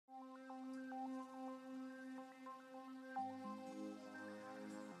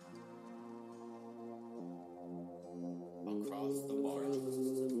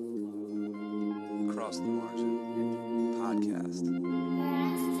Across the Margin podcast.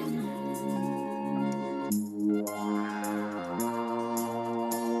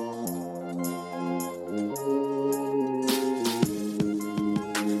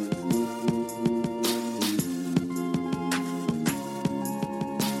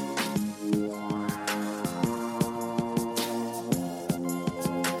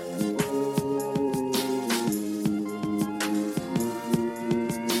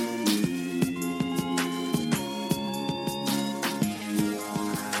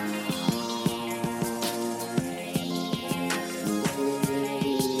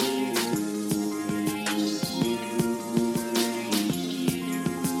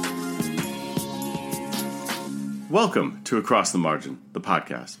 Welcome to Across the Margin, the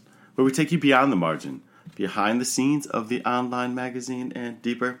podcast, where we take you beyond the margin, behind the scenes of the online magazine, and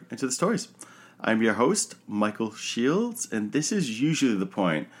deeper into the stories. I'm your host, Michael Shields, and this is usually the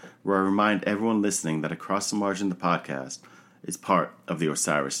point where I remind everyone listening that Across the Margin, the podcast, is part of the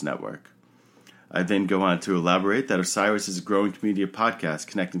Osiris Network. I then go on to elaborate that Osiris is a growing community of podcasts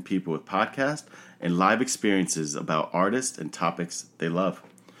connecting people with podcast and live experiences about artists and topics they love.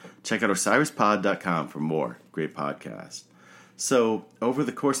 Check out osirispod.com for more great podcasts. So, over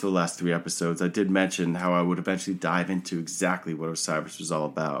the course of the last 3 episodes, I did mention how I would eventually dive into exactly what Osiris was all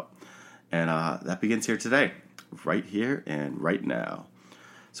about. And that begins here today, right here and right now.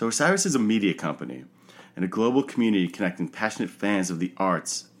 So, Osiris is a media company and a global community connecting passionate fans of the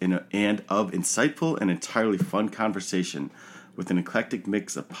arts and of insightful and entirely fun conversation with an eclectic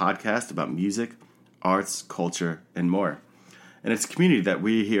mix of podcasts about music, arts, culture, and more. And it's a community that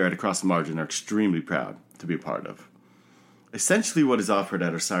we here at Across the Margin are extremely proud to be a part of. Essentially, what is offered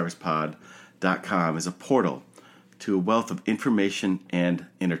at osirispod.com is a portal to a wealth of information and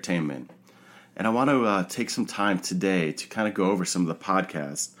entertainment. And I want to take some time today to kind of go over some of the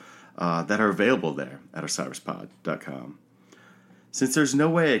podcasts that are available there at osirispod.com. Since there's no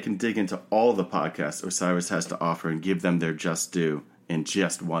way I can dig into all the podcasts Osiris has to offer and give them their just due in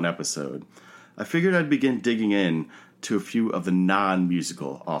just one episode, I figured I'd begin digging in to a few of the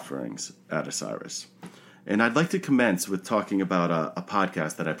non-musical offerings at Osiris. And I'd like to commence with talking about a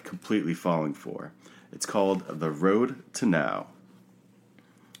podcast that I've completely fallen for. It's called The Road to Now.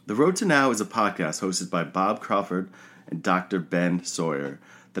 The Road to Now is a podcast hosted by Bob Crawford and Dr. Ben Sawyer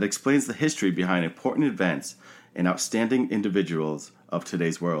that explains the history behind important events and outstanding individuals of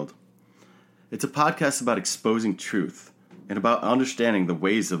today's world. It's a podcast about exposing truth and about understanding the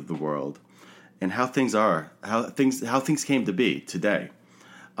ways of the world and how things came to be today.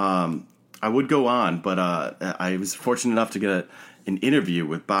 I would go on, but I was fortunate enough to get an interview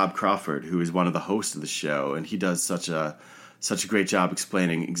with Bob Crawford, who is one of the hosts of the show, and he does such a great job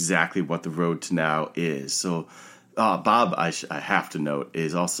explaining exactly what the road to now is. So, Bob, I have to note,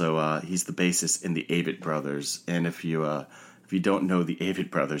 is also he's the bassist in the Avett Brothers, and if you don't know the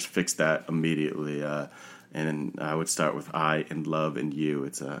Avett Brothers, fix that immediately. And I would start with I and Love and You.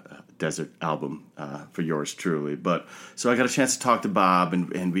 It's a desert album for yours truly. But so I got a chance to talk to Bob,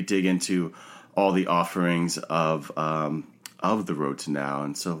 and we dig into all the offerings of the Road to Now.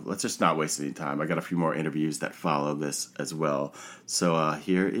 And so let's just not waste any time. I got a few more interviews that follow this as well. So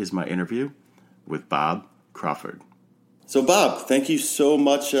here is my interview with Bob Crawford. So Bob, thank you so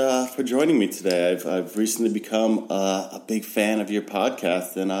much for joining me today. I've recently become a big fan of your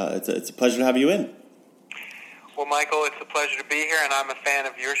podcast, and it's a pleasure to have you in. Well, Michael, it's a pleasure to be here, and I'm a fan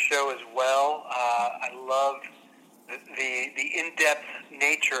of your show as well. I love the in-depth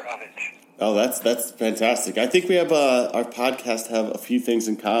nature of it. Oh, that's fantastic. I think we have our podcast have a few things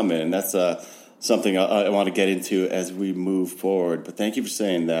in common, and that's something I want to get into as we move forward. But thank you for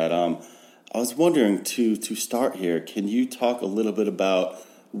saying that. I was wondering, to start here, can you talk a little bit about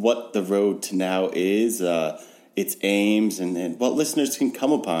what the Road to Now is, its aims, and what listeners can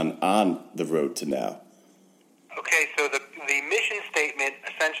come upon on the Road to Now? Okay, so the mission statement,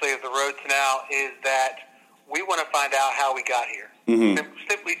 essentially, of the Road to Now is that we want to find out how we got here. Mm-hmm.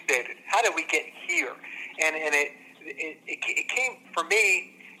 Simply stated, how did we get here? And it came, for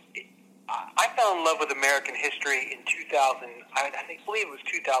me, I fell in love with American history in 2000, I believe it was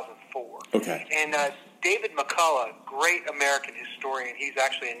 2004. Okay. And David McCullough, great American historian, he's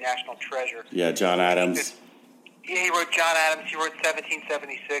actually a national treasure. Yeah, John Adams. He wrote John Adams, he wrote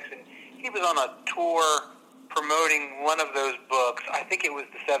 1776, and he was on a tour promoting one of those books. I think it was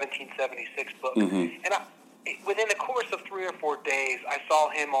the 1776 book. Mm-hmm. And within the course of 3 or 4 days, I saw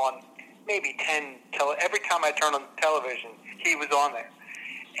him on maybe 10, every time I turned on television, he was on there.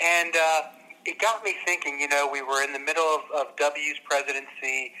 And it got me thinking, we were in the middle of W's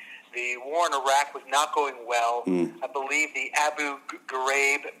presidency. The war in Iraq was not going well. I believe the Abu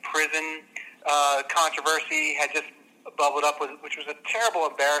Ghraib prison controversy had just bubbled up, which was a terrible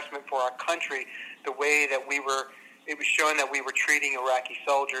embarrassment for our country, the way that it was showing that we were treating Iraqi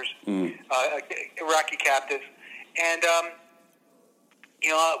soldiers, Iraqi captives. And,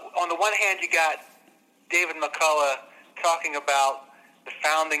 on the one hand, you got David McCullough talking about the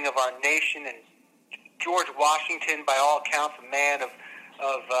founding of our nation, and George Washington, by all accounts, a man of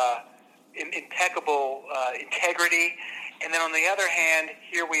impeccable integrity. And then on the other hand,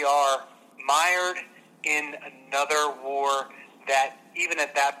 here we are, mired in another war that even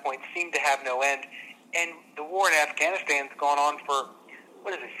at that point seemed to have no end. And the war in Afghanistan has gone on for,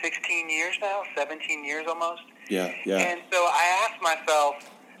 16 years now? 17 years almost? Yeah. And so I asked myself,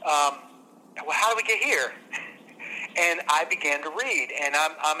 well, how did we get here? And I began to read. And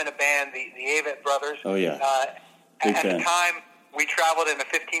I'm in a band, the Avett Brothers. Oh, yeah. At the time, we traveled in a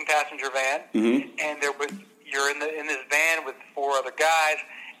 15-passenger van. Mm-hmm. And you're in this van with 4 other guys,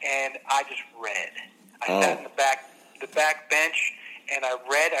 and I just read. I sat in the back bench, and I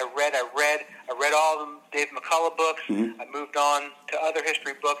read all of them Dave McCullough books. Mm-hmm. I moved on to other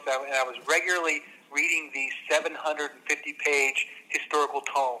history books, and I was regularly reading these 750-page historical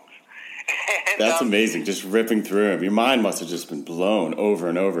tomes. And, that's amazing, just ripping through them. Your mind must have just been blown over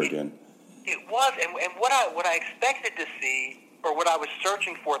and over again. It was, and what I expected to see, or what I was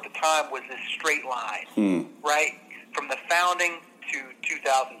searching for at the time, was this straight line, right, from the founding to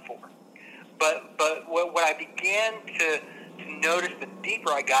 2004. But what I began to notice, the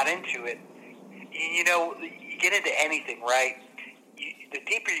deeper I got into it, you get into anything, right? The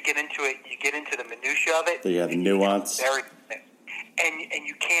deeper you get into it, you get into the minutia of it. Yeah, the nuance. And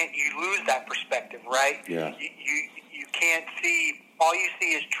you lose that perspective, right? Yeah. You can't see, all you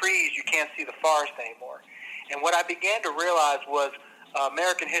see is trees, you can't see the forest anymore. And what I began to realize was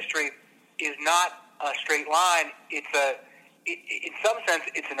American history is not a straight line. In some sense,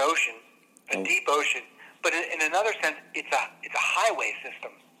 it's an ocean, a deep ocean. But in another sense, it's a highway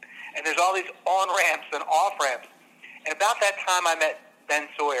system. And there's all these on-ramps and off-ramps. And about that time, I met Ben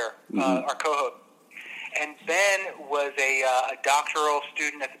Sawyer, our co-host. And Ben was a doctoral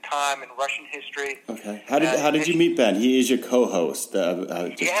student at the time in Russian history. Okay. How did you meet Ben? He is your co-host.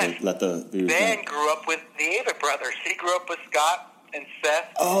 Yes. Ben grew up with the Avett Brothers. He grew up with Scott and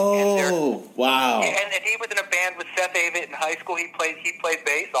Seth. Oh, wow. And he was in a band with Seth Avett in high school. He played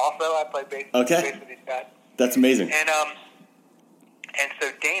bass also. I played bass, okay. Bass with these guys. That's amazing. And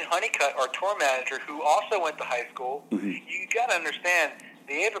so Dane Honeycutt, our tour manager, who also went to high school, you got to understand,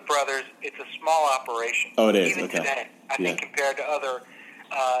 the Avett Brothers, it's a small operation. Oh, it is. Even okay. today, I think compared to other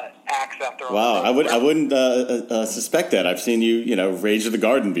acts out there. Wow, I wouldn't suspect that. I've seen you, Rage of the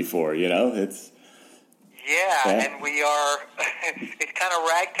Garden before. It's. Yeah, and we are. It's kind of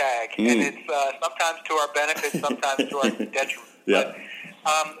ragtag, and it's sometimes to our benefit, sometimes to our detriment. Yeah.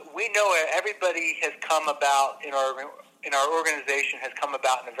 But we know everybody has come about in our organization has come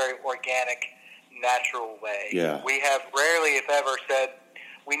about in a very organic, natural way. Yeah. We have rarely, if ever, said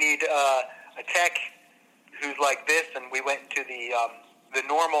we need a tech who's like this, and we went to the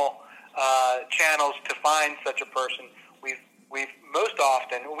normal channels to find such a person. We've most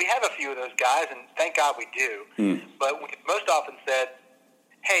often, we have a few of those guys, and thank God we do, but we've most often said,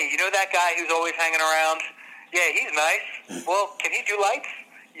 hey, that guy who's always hanging around? Yeah, he's nice. Well, can he do lights?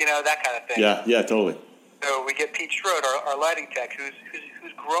 That kind of thing. Yeah, totally. So we get Pete Strode, our lighting tech, who's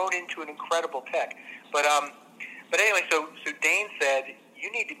grown into an incredible tech. But anyway, so Dane said,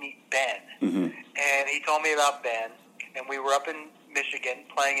 you need to meet Ben. And he told me about Ben, and we were up in Michigan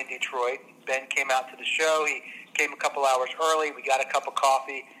playing in Detroit. Ben came out to the show. He came a couple hours early. We got a cup of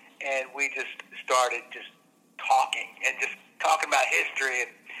coffee, and we just started just talking about history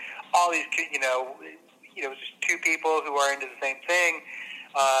and all these, it was just two people who are into the same thing.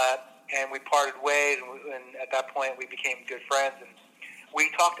 And we parted ways, and at that point we became good friends. And we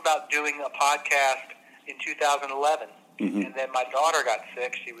talked about doing a podcast in 2011. And then my daughter got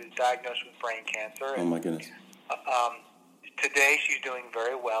sick. She was diagnosed with brain cancer. Oh, my goodness. Today she's doing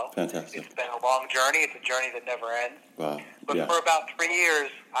very well. Fantastic. It's been a long journey. It's a journey that never ends. Wow. But for about 3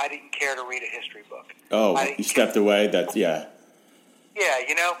 years, I didn't care to read a history book. Oh, you stepped away? Yeah. Yeah,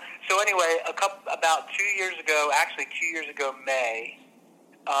 So anyway, about 2 years ago, actually 2 years ago, May,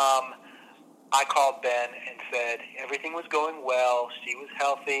 I called Ben and said everything was going well. She was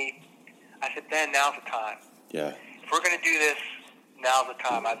healthy. I said, Ben, now's the time. Yeah. If we're going to do this, now's the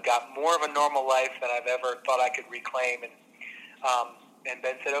time. I've got more of a normal life than I've ever thought I could reclaim. And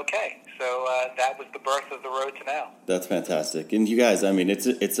Ben said, okay. So that was the birth of the road to now. That's fantastic. And you guys,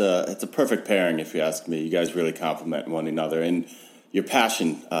 it's a perfect pairing, if you ask me. You guys really complement one another. And your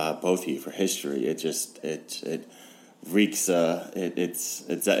passion, both of you, for history, it reeks.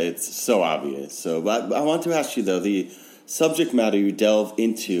 It's so obvious. So, but I want to ask you though, the subject matter you delve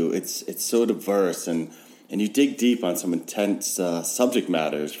into, it's so diverse, and you dig deep on some intense subject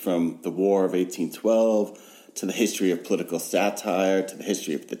matters, from the War of 1812 to the history of political satire to the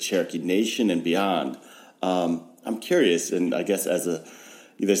history of the Cherokee Nation and beyond. I'm curious, and I guess as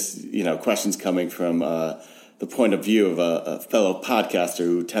this questions coming from the point of view of a fellow podcaster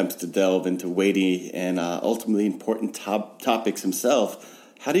who attempts to delve into weighty and ultimately important topics himself.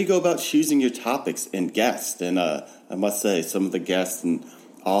 How do you go about choosing your topics and guests? And I must say, some of the guests and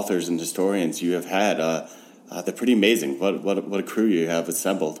authors and historians you have had, they're pretty amazing. What a crew you have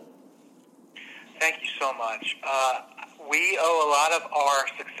assembled. Thank you so much. We owe a lot of our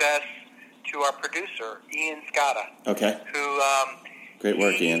success to our producer, Ian Scotta. Okay. Who great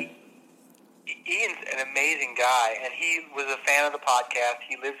work, Ian. Ian's an amazing guy, and he was a fan of the podcast.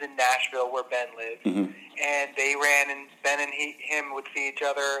 He lives in Nashville, where Ben lives, and they ran, and Ben and him would see each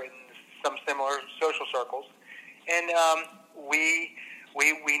other in some similar social circles, and we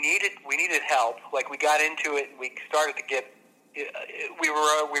needed help. Like, we got into it, and we started to get. We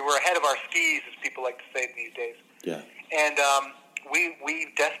were ahead of our skis, as people like to say these days. Yeah. And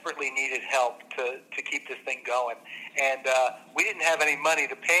we desperately needed help to keep this thing going, and we didn't have any money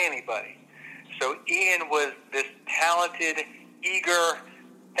to pay anybody. So Ian was this talented, eager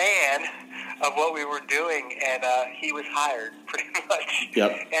fan of what we were doing, and he was hired pretty much.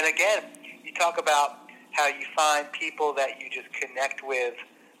 Yep. And again, you talk about how you find people that you just connect with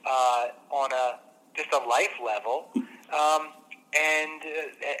on just a life level, and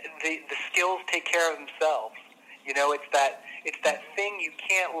the skills take care of themselves. You know, it's that thing you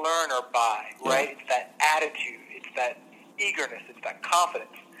can't learn or buy, right? Yeah. It's that attitude, it's that eagerness, it's that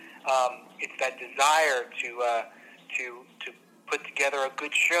confidence. It's that desire to put together a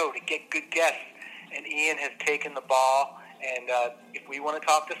good show, to get good guests. And Ian has taken the ball. And if we want to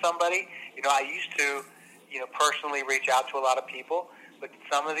talk to somebody, I used to, personally reach out to a lot of people. But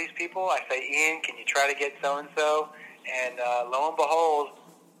some of these people, I say, Ian, can you try to get so and so? And lo and behold,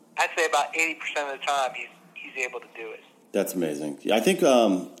 I'd say about 80% of the time he's able to do it. That's amazing. I think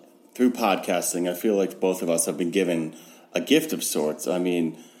through podcasting, I feel like both of us have been given a gift of sorts. I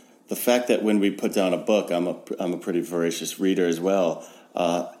mean, the fact that when we put down a book, I'm a pretty voracious reader as well.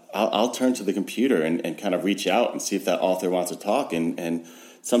 I'll turn to the computer and kind of reach out and see if that author wants to talk. And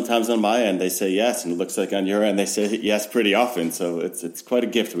sometimes on my end they say yes, and it looks like on your end they say yes pretty often. So it's quite a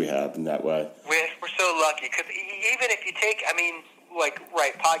gift we have in that way. We're so lucky, because even if you take,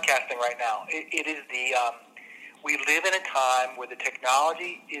 podcasting right now, it is we live in a time where the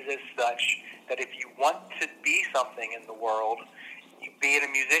technology is as such that if you want to be something in the world, be it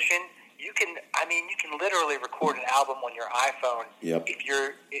a musician, you can literally record an album on your iPhone. Yep.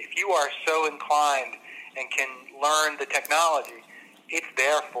 If you are so inclined and can learn the technology, it's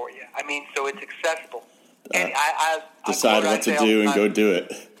there for you. So it's accessible. And I decide what to do and go do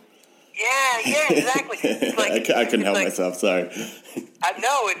it. Yeah, exactly. It's like, I couldn't help myself. Sorry. I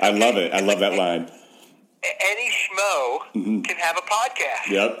love it. I love that line. Any schmo can have a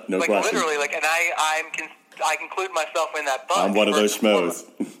podcast. Yep, no question. Literally, and I include myself in that bucket. I'm one of those schmoes.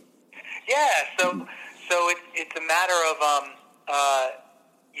 Yeah, so it's a matter of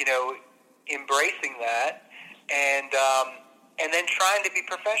embracing that and then trying to be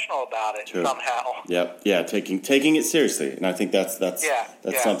professional about it somehow. Yep, yeah, taking it seriously, and I think that's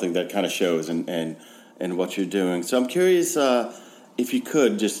something that kind of shows and what you're doing. So I'm curious. If you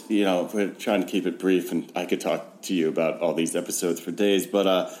could just, we're trying to keep it brief, and I could talk to you about all these episodes for days, but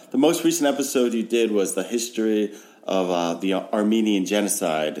the most recent episode you did was the history of the Armenian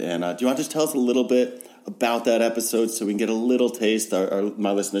genocide. And do you want to just tell us a little bit about that episode so we can get a little taste,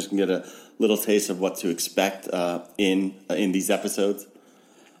 my listeners can get a little taste of what to expect in these episodes?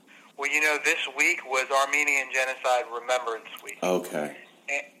 Well, this week was Armenian Genocide Remembrance Week. Okay.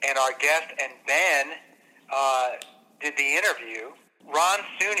 And our guest, and Ben did the interview. Ron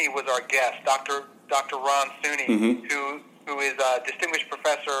Suney was our guest, Dr. Ron Suney, who is a distinguished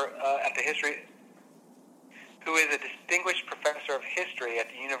professor at the history at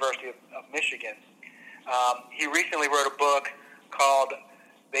the University of Michigan. He recently wrote a book called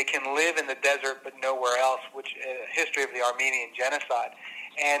 "They Can Live in the Desert But Nowhere Else," which is a history of the Armenian genocide.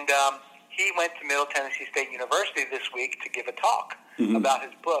 And he went to Middle Tennessee State University this week to give a talk about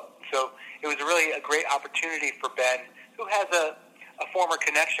his book. So it was really a great opportunity for Ben, who has a former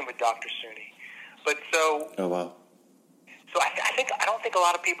connection with Dr. Suney. But so... Oh, wow. So I don't think a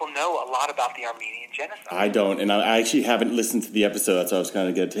lot of people know a lot about the Armenian genocide. I don't, and I actually haven't listened to the episode. That's why I was kind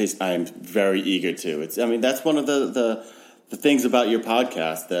of get a taste. I am very eager to. That's one of the the things about your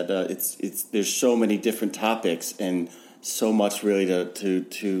podcast that there's so many different topics and so much really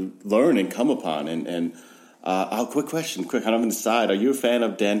to learn and come upon. And quick question, kind of on the side, are you a fan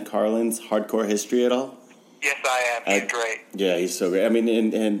of Dan Carlin's Hardcore History at all? Yes, I am. He's great. Yeah, he's so great. I mean,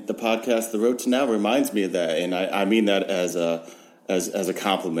 and the podcast, The Road to Now, reminds me of that, and I mean that as a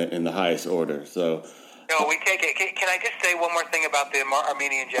compliment in the highest order. So. No, we take it. Can I just say one more thing about the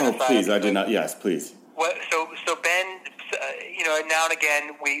Armenian genocide? Oh, please, I did not. Yes, please. Well, so Ben, now and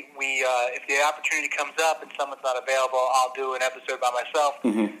again, we if the opportunity comes up and someone's not available, I'll do an episode by myself.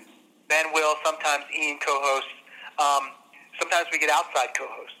 Mm-hmm. Ben will. Sometimes Ian co-hosts. Sometimes we get outside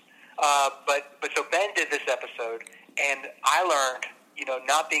co-hosts. But so Ben did this episode, and I learned,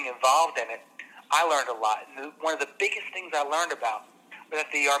 not being involved in it, I learned a lot. And one of the biggest things I learned about was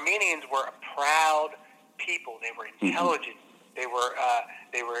that the Armenians were a proud people. They were intelligent. They were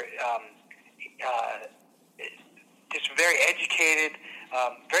just very educated,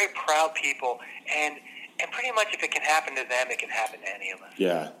 very proud people, and pretty much if it can happen to them, it can happen to any of us.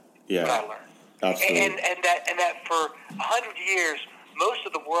 Yeah. That's what I learned. Absolutely. And that for 100 years, most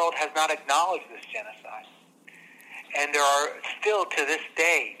of the world has not acknowledged this genocide, and there are still to this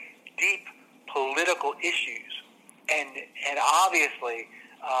day deep political issues, and obviously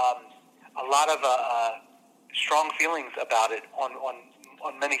a lot of strong feelings about it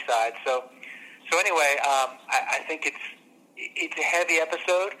on many sides. So anyway, I think it's a heavy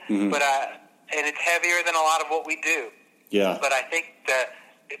episode, but and it's heavier than a lot of what we do. Yeah. But I think that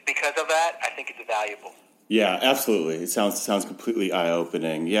because of that, I think it's valuable. Yeah, absolutely. It sounds completely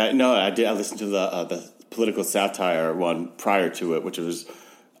eye-opening. Yeah, no, I did. I listened to the political satire one prior to it, which was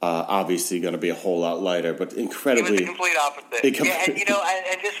obviously going to be a whole lot lighter, but incredibly. It was the complete opposite.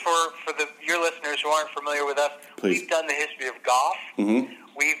 And just for your listeners who aren't familiar with us, please. We've done the history of golf. Mm-hmm.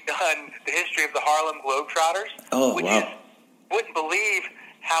 We've done the history of the Harlem Globetrotters. Oh, which wow! Wouldn't believe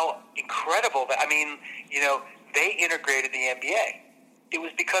how incredible that. I mean, they integrated the NBA. It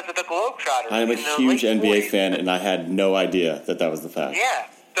was because of the Globetrotters. I am a huge NBA fan, and I had no idea that was the fact. Yeah.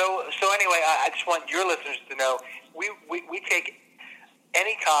 So anyway, I just want your listeners to know we take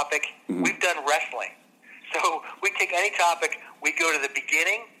any topic. Mm-hmm. We've done wrestling, so we take any topic. We go to the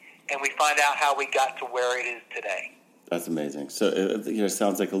beginning, and we find out how we got to where it is today. That's amazing. So it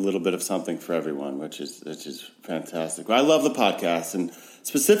sounds like a little bit of something for everyone, which is fantastic. Well, I love the podcast, and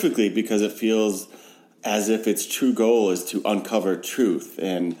specifically because it feels as if its true goal is to uncover truth.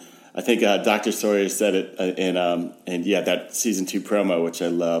 And I think Dr. Sawyer said it in that season 2 promo, which I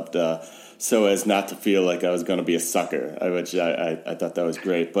loved, so as not to feel like I was going to be a sucker, which I thought that was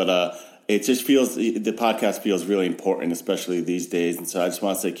great. But it just feels, the podcast feels really important, especially these days. And so I just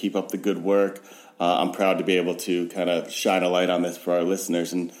want to say, keep up the good work. I'm proud to be able to kind of shine a light on this for our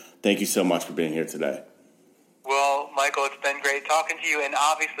listeners. And thank you so much for being here today. Well, Michael, it's been great talking to you, and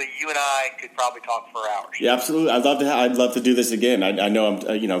obviously you and I could probably talk for hours. Yeah, absolutely. I'd love to do this again. I know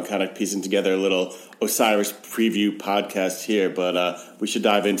I'm kind of piecing together a little Osiris preview podcast here, but we should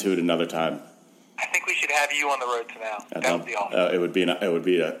dive into it another time. I think we should have you on the Road to Now. That would be awesome. It would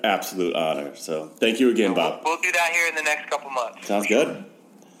be an absolute honor. So thank you again, Bob. We'll do that here in the next couple months. Sounds good.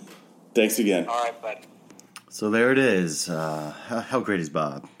 Thanks again. All right, bud. So there it is. How great is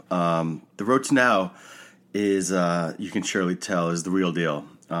Bob? The Road to Now is, you can surely tell, is the real deal.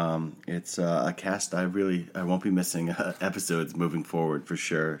 It's a cast I won't be missing episodes moving forward for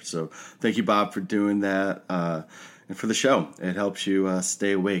sure. So thank you, Bob, for doing that, and for the show. It helps you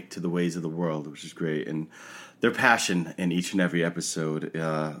stay awake to the ways of the world, which is great. And their passion in each and every episode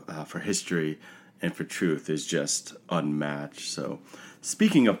for history and for truth is just unmatched. So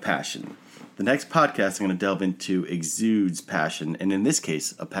speaking of passion, the next podcast I'm going to delve into exudes passion, and in this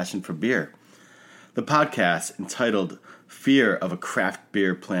case, a passion for beer. The podcast, entitled Fear of a Craft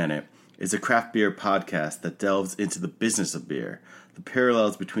Beer Planet, is a craft beer podcast that delves into the business of beer, the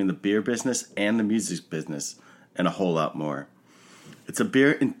parallels between the beer business and the music business, and a whole lot more. It's a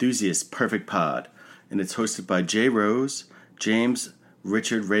beer enthusiast perfect pod, and it's hosted by Jay Rose, James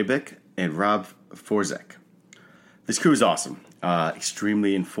Richard Rabick, and Rob Forzek. This crew is awesome,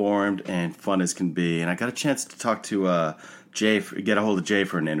 extremely informed and fun as can be, and I got a chance to talk to get a hold of Jay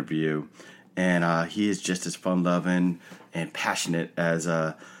for an interview. And he is just as fun-loving and passionate as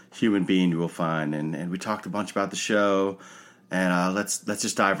a human being you will find. And we talked a bunch about the show. And let's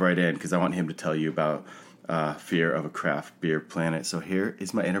just dive right in, because I want him to tell you about Fear of a Craft Beer Planet. So here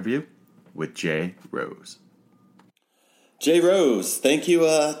is my interview with Jay Rose. Jay Rose, thank you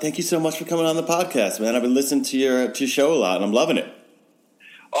so much for coming on the podcast, man. I've been listening to your show a lot, and I'm loving it.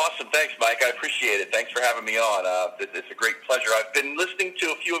 Awesome. Thanks, Mike. I appreciate it. Thanks for having me on. It's a great pleasure. I've been listening to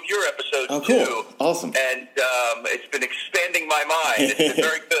a few of your episodes, too. Awesome. And it's been expanding my mind. It's been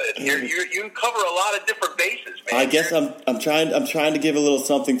very good. You cover a lot of different bases, man. I guess I'm trying to give a little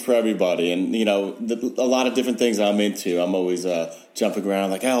something for everybody. And, you know, a lot of different things I'm into. I'm always jumping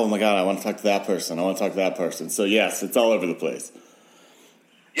around like, oh, my God, I want to talk to that person. I want to talk to that person. So, yes, it's all over the place.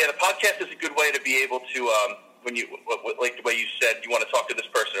 Yeah, the podcast is a good way to be able to when you, like the way you said, you want to talk to this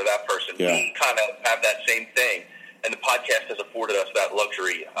person or that person. Yeah. We kind of have that same thing, and the podcast has afforded us that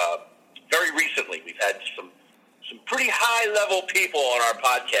luxury. Very recently, we've had some pretty high-level people on our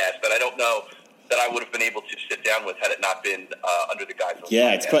podcast that I don't know that I would have been able to sit down with had it not been under the guise of the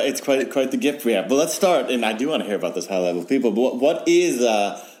podcast. It's quite the gift we have. But let's start, and I do want to hear about this high-level people. But what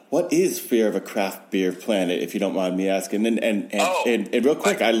is Fear of a Craft Beer Planet, if you don't mind me asking? And real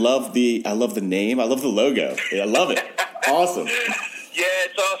quick, I love the name. I love the logo. I love it. Awesome. Yeah,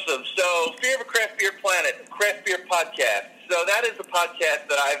 it's awesome. So, Fear of a Craft Beer Planet, Craft Beer Podcast. So that is the podcast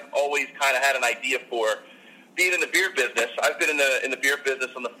that I've always kind of had an idea for. Being in the beer business, I've been in the beer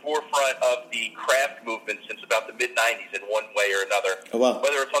business on the forefront of the craft movement since about the mid-'90s in one way or another. Oh, wow.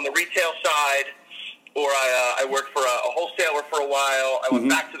 Whether it's on the retail side, or I worked for a wholesaler for a while. I went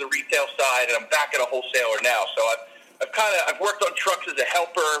back to the retail side, and I'm back at a wholesaler now. So I've worked on trucks as a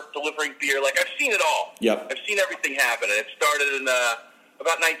helper, delivering beer. Like, I've seen it all. Yep. I've seen everything happen, and it started in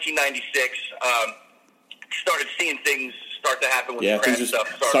about 1996. Started seeing things start to happen with the craft stuff.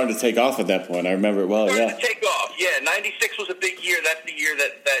 Starting to take off at that point. I remember it well. Started to take off. Yeah, 96 was a big year. That's the year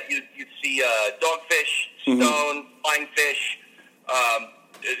that you'd see Dogfish, Stone, Flying Fish.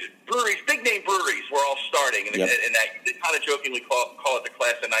 Breweries, big name breweries were all starting, and that they kind of jokingly call it the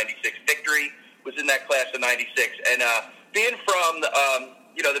class of '96. Victory was in that class of '96, and being from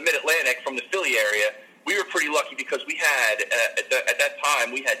the Mid-Atlantic, from the Philly area, we were pretty lucky because we had at that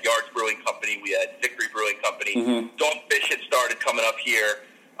time we had Yards Brewing Company, we had Victory Brewing Company, Dogfish had started coming up here,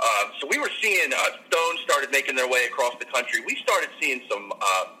 so we were seeing Stone started making their way across the country. We started seeing some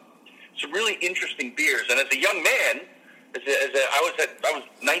really interesting beers, and as a young man. I was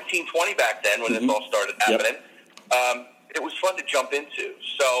 19, 20 back then when this all started happening. It was fun to jump into.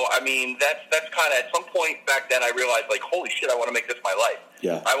 So, I mean, that's kind of, at some point back then, I realized, like, holy shit, I want to make this my life.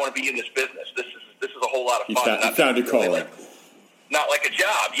 Yeah. I want to be in this business. This is a whole lot of fun. You found your calling. Not like a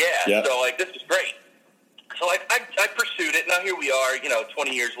job, yeah. So, like, this is great. So, like, I pursued it. Now here we are,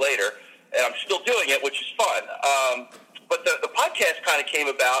 20 years later, and I'm still doing it, which is fun. But the podcast kind of came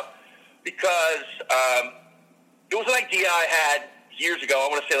about because it was an idea I had years ago.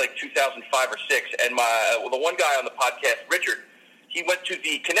 I want to say like 2005 or 6. And the one guy on the podcast, Richard, he went to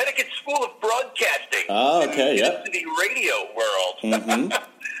the Connecticut School of Broadcasting. Oh, okay, into the radio world.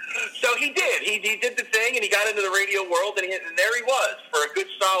 So he did. He did the thing, and he got into the radio world, and there he was for a good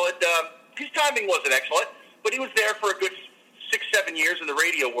solid. His timing wasn't excellent, but he was there for a good 6-7 years in the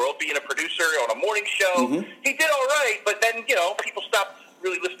radio world, being a producer on a morning show. He did all right, but then people stopped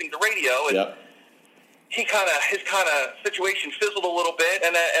really listening to radio, and. His kind of situation fizzled a little bit,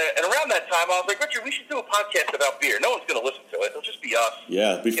 and around that time, I was like, Richard, we should do a podcast about beer. No one's going to listen to it. It'll just be us.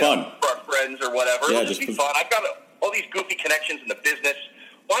 Yeah, it'd be fun. For our friends or whatever. Yeah, It'll just be fun. I've got all these goofy connections in the business.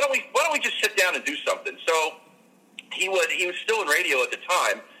 Why don't we just sit down and do something? So he was still in radio at the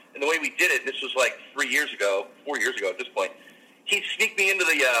time, and the way we did it, this was like 4 years ago at this point, he'd sneak me into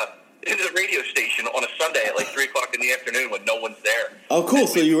the radio station on a Sunday at like 3 o'clock in the afternoon when no one's there. Oh, cool.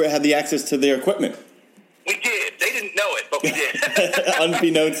 So you had the access to their equipment. We did. They didn't know it, but we did.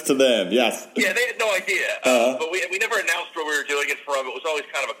 Unbeknownst to them, yes. Yeah, they had no idea. But we never announced where we were doing it from. It was always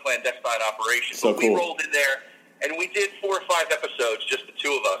kind of a clandestine operation. So but we rolled in there, and we did 4 or 5 episodes, just the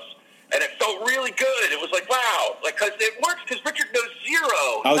two of us. And it felt really good. It was like, wow. Because it works because Richard knows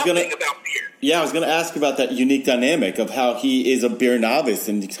nothing about beer. Yeah, I was going to ask about that unique dynamic of how he is a beer novice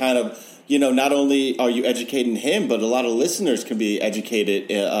and kind of... not only are you educating him, but a lot of listeners can be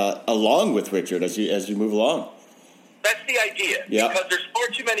educated along with Richard as you move along. That's the idea. Yeah. Because there's far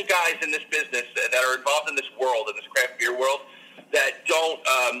too many guys in this business that are involved in this world, in this craft beer world, that don't,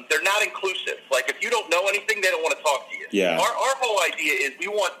 they're not inclusive. Like, if you don't know anything, they don't want to talk to you. Yeah. Our whole idea is we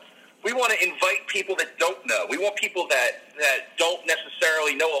want to invite people that don't know. We want people that don't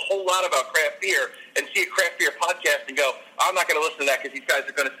necessarily know a whole lot about craft beer and see a craft beer podcast and go, I'm not going to listen to that because these guys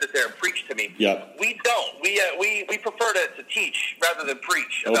are going to sit there and preach to me. Yep. We don't. We prefer to teach rather than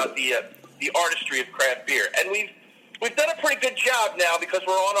preach about the artistry of craft beer. And we've done a pretty good job now because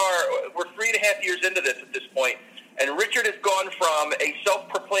we're 3.5 years into this at this point, and Richard has gone from a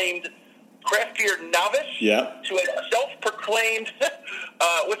self-proclaimed craft beer novice to a self-proclaimed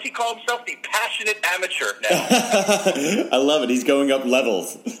what's he call himself? The passionate amateur now. I love it. He's going up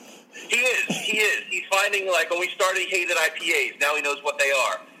levels. He is. He's finding, like, when we started, he hated IPAs. Now he knows what they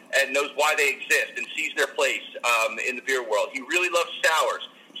are and knows why they exist and sees their place in the beer world. He really loves sours.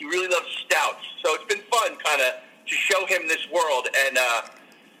 He really loves stouts. So it's been fun kind of to show him this world. And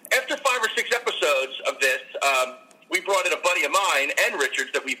after 5 or 6 episodes of this, we brought in a buddy of mine and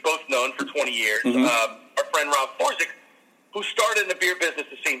Richard's that we've both known for 20 years, our friend Rob Forzik, who started in the beer business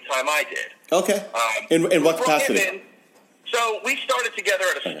the same time I did. Okay. In what capacity? So we started together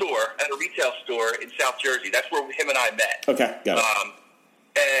at a store, at a retail store in South Jersey. That's where him and I met. Okay, got it.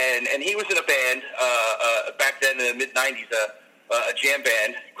 And he was in a band back then in the mid-'90s, a jam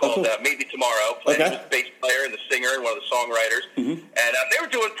band called Maybe Tomorrow. He was the bass player and the singer and one of the songwriters. And they were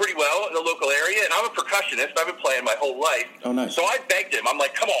doing pretty well in the local area. And I'm a percussionist. I've been playing my whole life. Oh, nice. So I begged him. I'm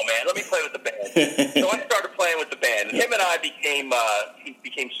like, come on, man, let me play with the band. So I started playing with the band. And him and I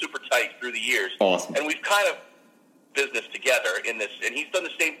became super tight through the years. Awesome. And we've kind of business together in this. And he's done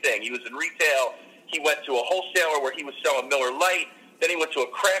the same thing. He was in retail. He went to a wholesaler where he was selling Miller Lite. Then he went to a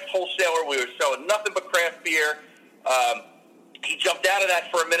craft wholesaler where we were selling nothing but craft beer. He jumped out of that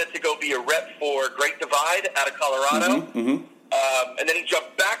for a minute to go be a rep for Great Divide out of Colorado. And then he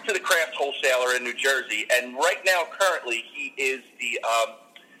jumped back to the craft wholesaler in New Jersey. And right now, currently, he is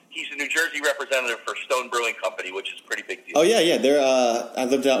he's the New Jersey representative for Stone Brewing Company, which is a pretty big deal. Oh, yeah. They're, I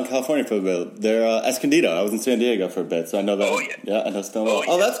lived out in California for a bit. They're Escondido. I was in San Diego for a bit, so I know that. Oh, yeah. Yeah, I know Stone well.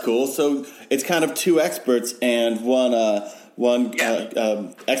 Oh, that's cool. So it's kind of 2 experts and one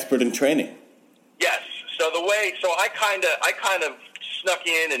expert in training. Yes. So I kind of snuck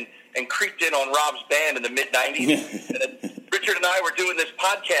in and creeped in on Rob's band in the mid-'90s. And Richard and I were doing this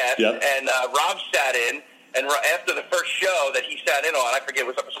podcast, and Rob sat in, and after the first show that he sat in on, I forget, it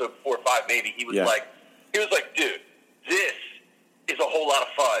was episode 4 or 5 maybe, he was like, dude, this is a whole lot of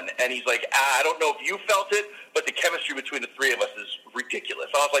fun. And he's like, I don't know if you felt it, but the chemistry between the 3 of us is ridiculous.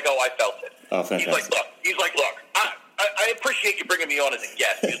 I was like, I felt it. Oh, fantastic. He's like, look, I appreciate you bringing me on as a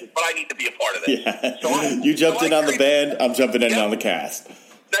guest, but I need to be a part of this. Yeah. So you jumped in on the band, I'm jumping in on the cast.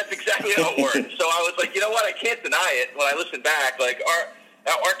 That's exactly how it worked. So I was like, you know what? I can't deny it. When I listen back, like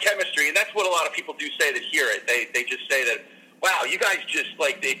our chemistry, and that's what a lot of people do say that hear it. They just say that, wow, you guys just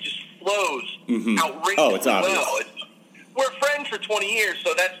it just flows outrageously Oh, it's obvious. well. We're friends for 20 years,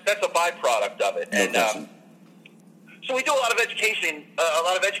 so that's a byproduct of it. No question. So we do a lot of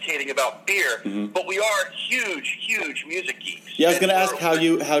educating about beer, but we are huge music geeks. Yeah, I was going to ask how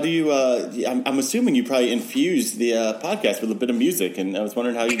do you? I'm assuming you probably infuse the podcast with a bit of music, and I was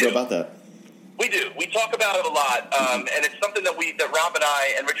wondering how you go about that. We do. We talk about it a lot, and it's something that Rob and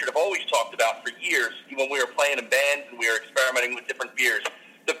I and Richard have always talked about for years. When we were playing in bands and we were experimenting with different beers,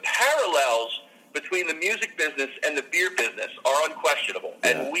 the parallels between the music business and the beer business are unquestionable,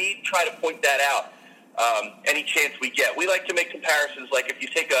 and we try to point that out. Any chance we get. We like to make comparisons, like if you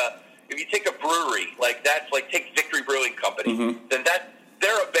take a brewery, like take Victory Brewing Company, then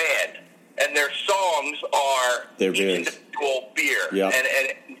they're a band, and their songs are each individual beer,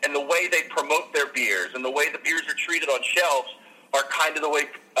 and the way they promote their beers and the way the beers are treated on shelves are kind of the way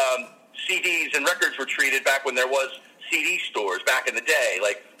CDs and records were treated back when there was CD stores back in the day,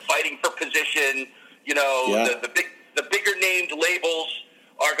 like fighting for position. You know, the bigger named labels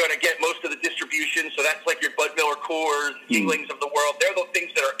are going to get most of the distribution, so that's like your Bud Miller Coors, Yuenglings of the world. They're the things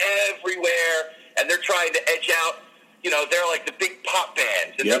that are everywhere, and they're trying to edge out, they're like the big pop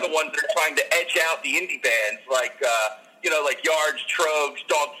bands, and they're the ones that are trying to edge out the indie bands, like, like Yards, Trogs,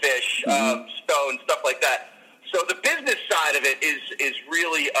 Dogfish, Stone, stuff like that. So the business side of it is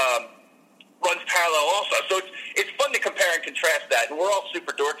really runs parallel also. So it's fun to compare and contrast that, and we're all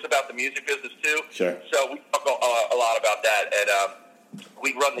super dorks about the music business, too. Sure. So we talk a lot about that, and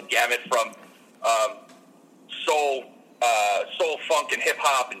we run the gamut from soul, funk, and hip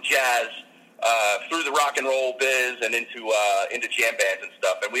hop and jazz through the rock and roll biz and into jam bands and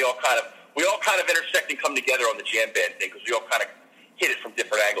stuff. And we all kind of intersect and come together on the jam band thing because we all kind of hit it from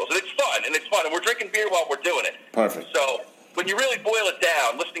different angles. And it's fun. And we're drinking beer while we're doing it. Perfect. So when you really boil it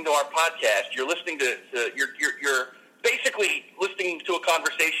down, listening to our podcast, you're listening to you're basically listening to a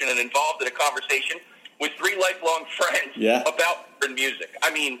conversation and involved in a conversation with 3 lifelong friends about music.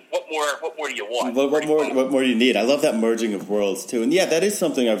 I mean, what more do you want? What more do you need? I love that merging of worlds too, and that is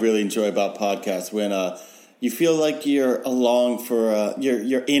something I really enjoy about podcasts. When you feel like you're along for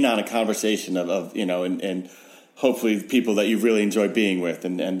you're in on a conversation of and hopefully people that you really enjoy being with,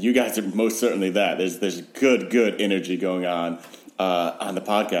 and you guys are most certainly that. There's good energy going on the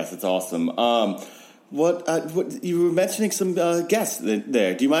podcast. It's awesome. What you were mentioning some guests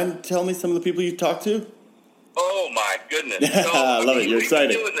there. Do you mind telling me some of the people you talked to? Oh my goodness. So, I love it. You're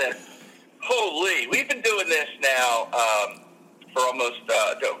excited. We've been doing this now for almost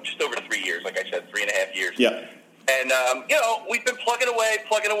just over 3 years, like I said, 3.5 years. Yeah. And, we've been plugging away,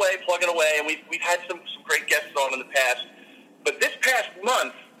 and we've had some great guests on in the past. But this past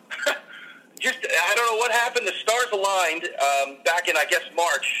month, I don't know what happened. The stars aligned back in, I guess,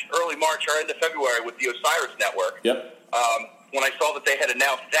 early March or into February with the Osiris Network. Yep. When I saw that they had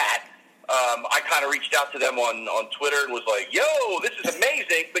announced that, I kind of reached out to them on Twitter and was like, yo, this is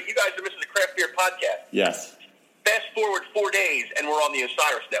amazing, but you guys are missing the Craft Beer Podcast. Yes. Fast forward 4 days, and we're on the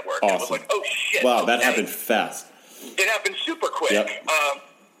Osiris Network. Awesome. And I was like, oh, shit. Wow, okay. that happened fast. It happened super quick. Yep.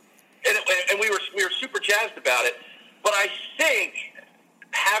 And we were super jazzed about it. But I think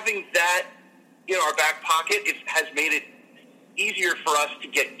having that in our back pocket has made it easier for us to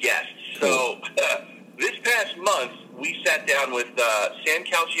get guests. So this past month, we sat down with Sam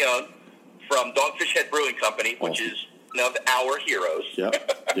Calcione from Dogfish Head Brewing Company, which is one of our heroes.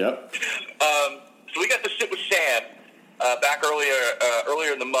 Yep. So we got to sit with Sam back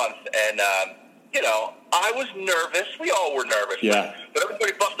earlier in the month, and I was nervous. We all were nervous. Yeah. But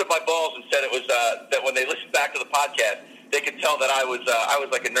everybody busted my balls and said it was that when they listened back to the podcast, they could tell that I was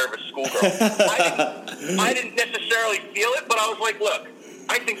like a nervous schoolgirl. I didn't necessarily feel it, but I was like, look,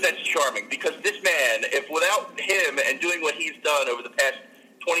 I think that's charming because this man, if without him and doing what he's done over the past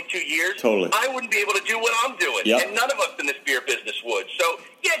 22 years, totally, I wouldn't be able to do what I'm doing, and none of us in this beer business would. So,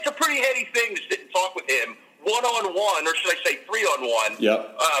 yeah, it's a pretty heady thing to sit and talk with him one-on-one, or should I say three-on-one,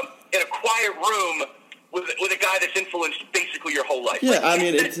 in a quiet room with a guy that's influenced basically your whole life. Yeah, I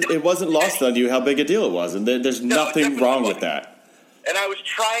mean, it wasn't lost on you how big a deal it was, and there's nothing wrong with that. And I was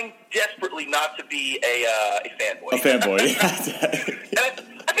trying desperately not to be a fanboy. A fanboy, And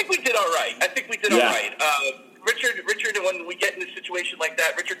I think we did all right. All right. Richard, when we get in a situation like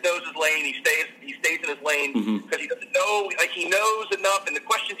that, Richard knows his lane. He stays in his lane because he doesn't know. Like, he knows enough, and the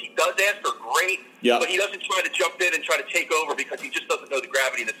questions he does ask are great. Yeah. But he doesn't try to jump in and try to take over because he just doesn't know the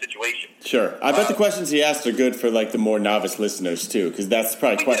gravity of the situation. Sure, I bet the questions he asked are good for like the more novice listeners too, because that's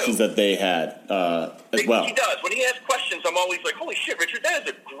probably questions that they had as well. He does. When he asks questions, I'm always like, "Holy shit, Richard, that is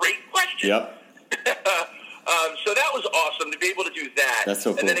a great question." Yep. So that was awesome to be able to do that. That's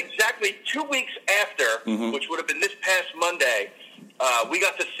so cool. And then exactly 2 weeks after, which would have been this past Monday, we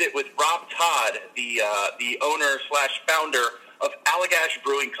got to sit with Rob Todd, the owner / founder of Allagash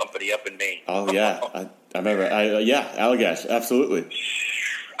Brewing Company up in Maine. Oh yeah, I remember. Allagash, absolutely.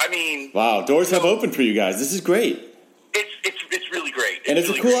 I mean, wow, doors have opened for you guys. This is great. It's really great. And it's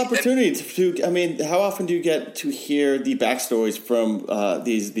really a cool opportunity to. I mean, how often do you get to hear the backstories from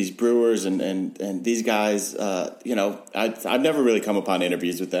these brewers and these guys? I've never really come upon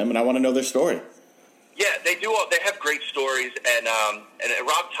interviews with them, and I want to know their story. Yeah, they do. They have great stories, and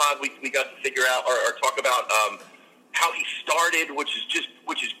Rob Todd, we got to figure out or talk about how he started, which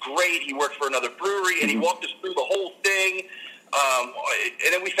is great. He worked for another brewery, and he walked us through the whole thing.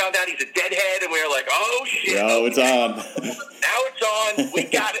 And then we found out he's a deadhead, and we were like, "Oh shit! No, it's on. Now it's on. We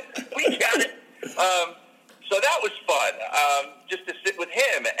got it. So that was fun, just to sit with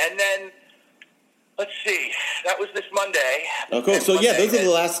him. And then, let's see, that was this Monday. Oh, cool. So Monday, those are the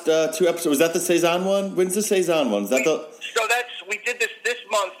last 2 episodes. Was that the Saison one? When's the Saison one? Is that we did this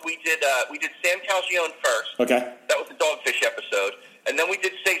month. We did Sam Calcione first. Okay. That was the Dogfish episode. And then we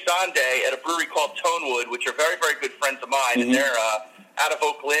did Saison Day at a brewery called Tonewood, which are very, very good friends of mine. And they're out of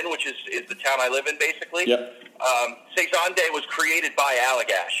Oak Lynn, which is the town I live in, basically. Yep. Saison Day was created by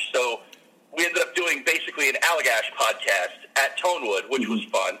Allagash. So we ended up doing basically an Allagash podcast at Tonewood, which was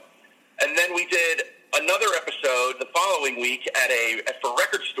fun. And then we did another episode the following week for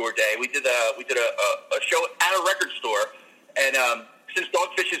Record Store Day. We did a show at a record store. And since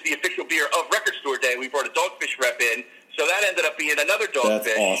Dogfish is the official beer of Record Store Day, we brought a Dogfish rep in. So that ended up being another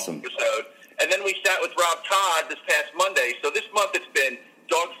Dogfish episode. And then we sat with Rob Todd this past Monday. So this month it's been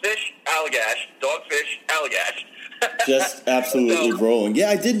Dogfish, Allagash. Just absolutely rolling. Yeah,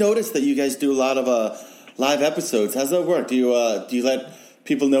 I did notice that you guys do a lot of live episodes. How's that work? Do you let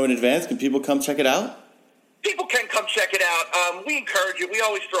people know in advance? Can people come check it out? People can come check it out. We encourage it. We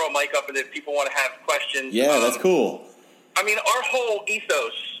always throw a mic up, and if people want to have questions. Yeah, that's cool. I mean, our whole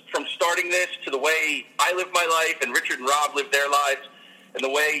ethos, from starting this to the way I live my life and Richard and Rob live their lives, and the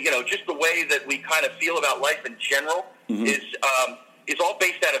way, just the way that we kind of feel about life in general is all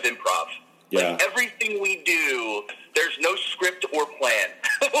based out of improv. Yeah. Like, everything we do, there's no script or plan.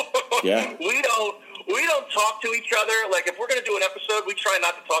 Yeah. We don't talk to each other. Like, if we're going to do an episode, we try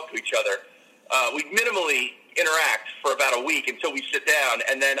not to talk to each other. We minimally interact for about a week until we sit down,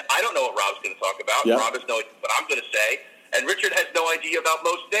 and then I don't know what Rob's going to talk about. Yep. Rob has no idea what I'm going to say. And Richard has no idea about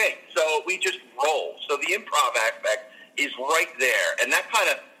most things. So we just roll. So the improv aspect is right there, and that kind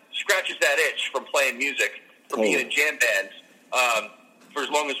of scratches that itch from playing music, from being in jam bands for as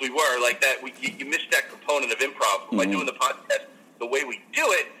long as we were. Like that, you missed that component of improv. By doing the podcast the way we do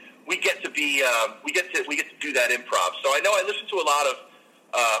it, we get to be we get to do that improv. So I know I listen to a lot of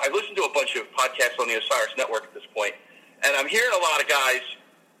I've listened to a bunch of podcasts on the Osiris Network at this point, and I'm hearing a lot of guys.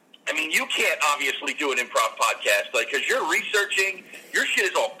 I mean, you can't obviously do an improv podcast, like, because you're researching. Your shit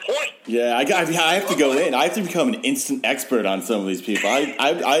is on point. Yeah, I have to go in. I have to become an instant expert on some of these people.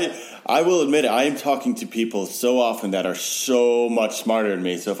 I will admit it. I am talking to people so often that are so much smarter than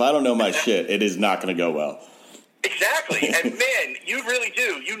me. So if I don't know my shit, it is not going to go well. Exactly, and man, you really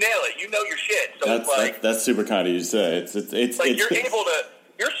do. You nail it. You know your shit. So that's super kind of you to say. It's like you're able to.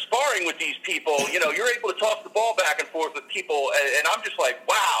 You're sparring with these people, you're able to toss the ball back and forth with people, and I'm just like,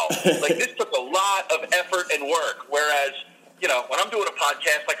 wow, like this took a lot of effort and work, whereas, when I'm doing a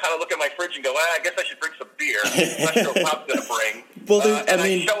podcast, I kind of look at my fridge and go, I guess I should bring some beer. I'm not sure what I'm going to bring. Well,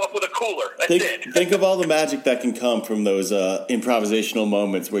 I show up with a cooler. That's it. Think of all the magic that can come from those improvisational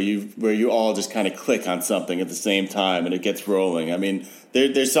moments where you all just kind of click on something at the same time and it gets rolling. I mean,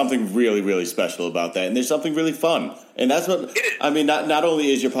 there's something really, really special about that, and there's something really fun. And that's what I mean. Not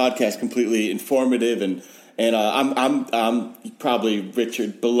only is your podcast completely informative, and I'm probably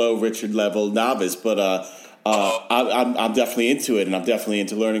below Richard level novice, but I'm definitely into it, and I'm definitely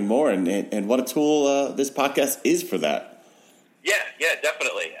into learning more. And what a tool this podcast is for that. Yeah,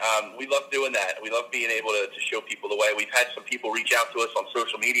 definitely. We love doing that. We love being able to show people the way. We've had some people reach out to us on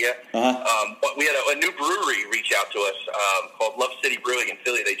social media. But we had a new brewery reach out to us called Love City Brewing in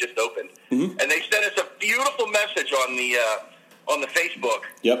Philly. They just opened, and they sent us a beautiful message on the Facebook.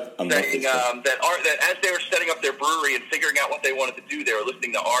 Yep, saying that as they were setting up their brewery and figuring out what they wanted to do, they were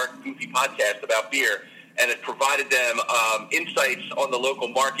listening to our goofy podcast about beer. And it provided them insights on the local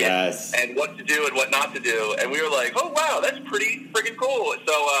market and what to do and what not to do. And we were like, oh, wow, that's pretty friggin' cool.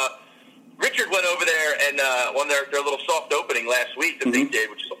 So Richard went over there and on their little soft opening last week that they did,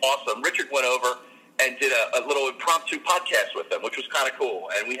 which is awesome. Richard went over and did a little impromptu podcast with them, which was kind of cool.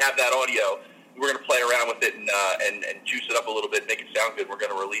 And we have that audio. We're going to play around with it and juice it up a little bit, make it sound good. We're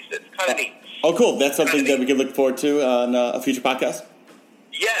going to release it. It's kind of neat. Oh, cool. That's something that we can look forward to on a future podcast?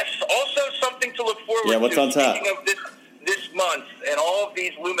 Yes. Also something to look forward to. Yeah, what's on tap? Speaking of this month and all of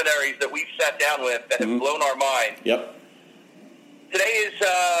these luminaries that we've sat down with that have blown our mind. Yep. Today is,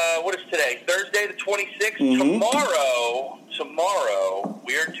 what is today? Thursday the 26th. Tomorrow,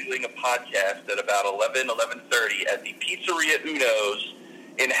 we are doing a podcast at about 11:30 at the Pizzeria Uno's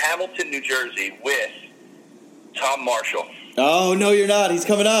in Hamilton, New Jersey with Tom Marshall. Oh, no, you're not. He's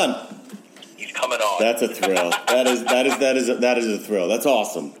coming on. He's coming on. That's a thrill. that is a thrill. That's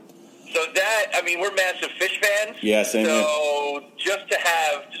awesome. So we're massive Fish fans. Yeah, same here. So just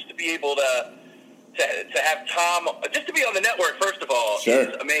to be able to have Tom, just to be on the network, first of all,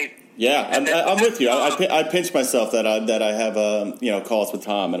 is amazing. Yeah, I'm with you. I pinch myself that I have calls with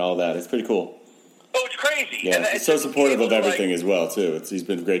Tom and all that. It's pretty cool. Oh, it's crazy. Yeah, he's so supportive of everything as well too. He's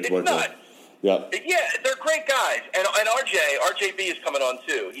been great to work with. Yeah, they're great guys. And RJB is coming on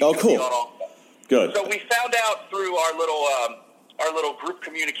too. He's cool. Be on also. Good. So we found out through our little group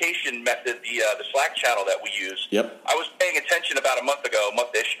communication method, the Slack channel that we use. Yep. I was paying attention about a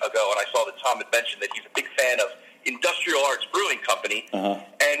month-ish ago, and I saw that Tom had mentioned that he's a big fan of Industrial Arts Brewing Company,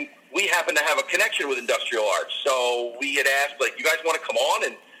 and we happen to have a connection with Industrial Arts. So we had asked, like, you guys want to come on?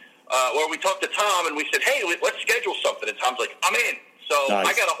 And or we talked to Tom, and we said, hey, let's schedule something. And Tom's like, I'm in. So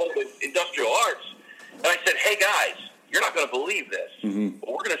I got a hold of Industrial Arts, and I said, hey, guys, you're not going to believe this,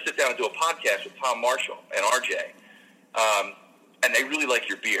 but we're going to sit down and do a podcast with Tom Marshall and RJ. And they really like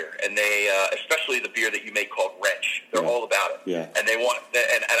your beer, and they especially the beer that you make called Wrench. They're all about it. Yeah. And they want,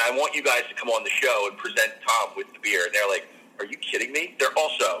 and I want you guys to come on the show and present Tom with the beer. And they're like, "Are you kidding me?" They're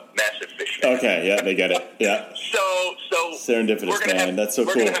also massive Fish fans. Okay, yeah, they get it. Yeah. So serendipitous, man. That's so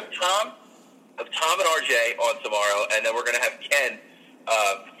cool. We're gonna have Tom and RJ on tomorrow, and then we're gonna have Ken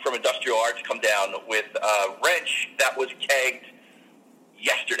from Industrial Arts come down with Wrench that was kegged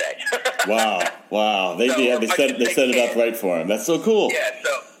yesterday. Wow. They set it up right for him. That's so cool. Yeah,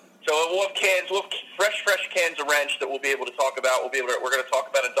 so we'll have cans, fresh cans of Wrench that we'll be able to talk about. We're going to talk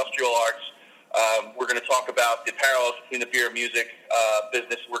about Industrial Arts. We're going to talk about the parallels between the beer and music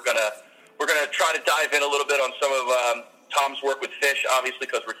business. We're going to try to dive in a little bit on some of Tom's work with Fish, obviously,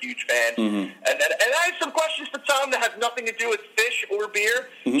 because we're huge fans. And I have some questions for Tom that have nothing to do with Fish or beer,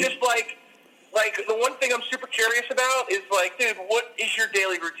 just like the one thing I'm super curious about is, like, dude, what is your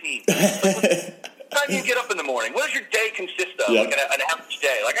daily routine? How do you get up in the morning? What does your day consist of? Like an average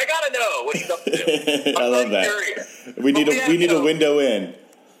day? Like, I gotta know what he's up to. I love that. Curious. We need a window in.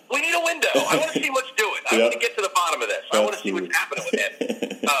 We need a window. I want to see what's doing. I want to get to the bottom of this. I want to see what's happening with him.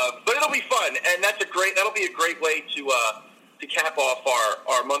 But it'll be fun, and that'll be a great way to cap off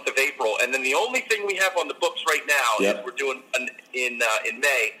our month of April. And then the only thing we have on the books right now is we're doing in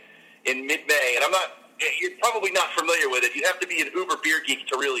mid-May, and you're probably not familiar with it. You have to be an uber beer geek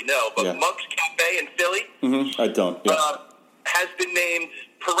to really know. But Monk's Cafe in Philly, I don't. Yeah. Has been named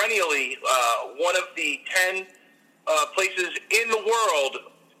perennially one of the 10 places in the world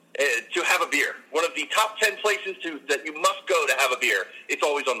to have a beer. One of the top 10 places that you must go to have a beer. It's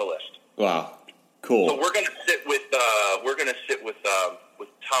always on the list. Wow, cool. So we're going to sit with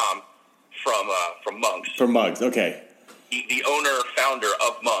Tom from Monk's. From Monk's, okay. The owner, founder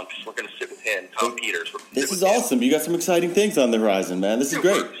of Monk's. We're going to sit with him, Tom Peters. This is awesome. You got some exciting things on the horizon, man. This is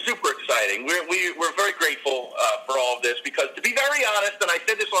great. Super exciting. We're very grateful for all of this because, to be very honest, and I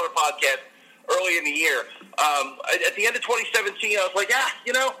said this on a podcast early in the year, at the end of 2017, I was like,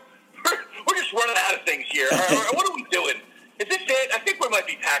 we're just running out of things here. What are we doing? Is this it? I think we might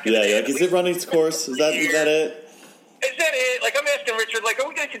be packing it in. Is it running its course? Is that it? Is that it? Like, I'm asking Richard, are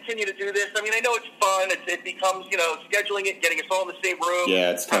we going to continue to do this? I mean, I know it's fun. It becomes, scheduling it, getting us all in the same room.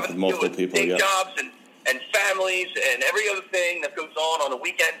 Yeah, it's tough with multiple people. Day jobs and families and every other thing that goes on the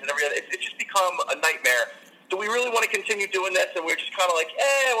weekends and every other. It's just become a nightmare. Do we really want to continue doing this? And we're just kind of like,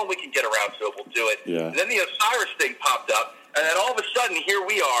 when we can get around to it, we'll do it. Yeah. And then the Osiris thing popped up, and then all of a sudden, here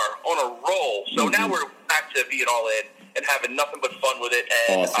we are on a roll. So now we're back to being all in and having nothing but fun with it.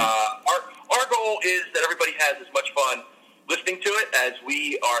 And awesome. Our goal is that everybody has as much fun listening to it as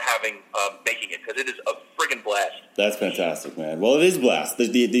we are having making it, because it is a friggin' blast. That's fantastic, man. Well, it is a blast.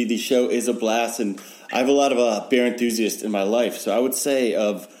 The show is a blast, and I have a lot of beer enthusiasts in my life. So I would say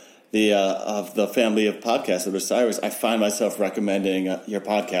of the family of podcasts of Osiris, I find myself recommending your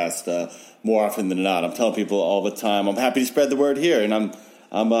podcast more often than not. I'm telling people all the time. I'm happy to spread the word here, and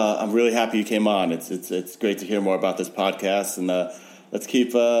I'm really happy you came on. It's great to hear more about this podcast, and let's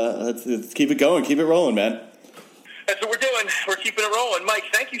keep it going, keep it rolling, man. That's what we're doing. We're keeping it rolling. Mike,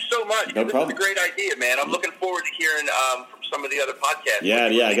 thank you so much. No problem. This is a great idea, man. I'm looking forward to hearing from some of the other podcasts.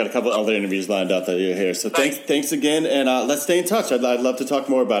 Yeah, I got a couple other interviews lined up that you're here. So thanks again, and let's stay in touch. I'd love to talk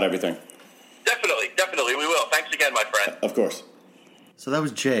more about everything. Definitely, we will. Thanks again, my friend. Of course. So that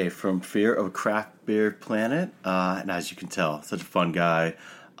was Jay from Fear of Craft Beer Planet, and as you can tell, such a fun guy.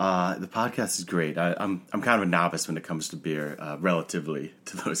 The podcast is great. I'm kind of a novice when it comes to beer, relatively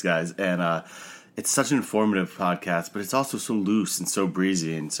to those guys, and it's such an informative podcast, but it's also so loose and so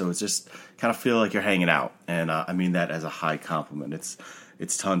breezy, and so it's just kind of feel like you're hanging out, and I mean that as a high compliment.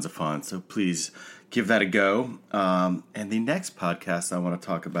 It's tons of fun, so please give that a go. And the next podcast I want to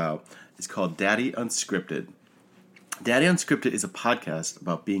talk about is called Daddy Unscripted. Daddy Unscripted is a podcast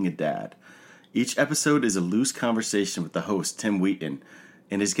about being a dad. Each episode is a loose conversation with the host, Tim Wheaton,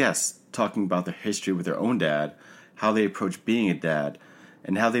 and his guests talking about their history with their own dad, how they approach being a dad,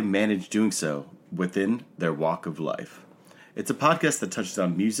 and how they manage doing so within their walk of life. It's a podcast that touches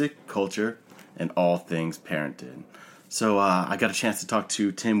on music, culture, and all things parenting. So I got a chance to talk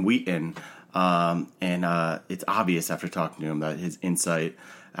to Tim Wheaton, and it's obvious after talking to him that his insight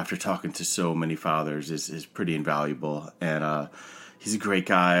after talking to so many fathers is pretty invaluable. And he's a great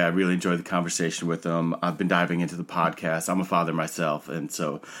guy. I really enjoyed the conversation with him. I've been diving into the podcast. I'm a father myself, and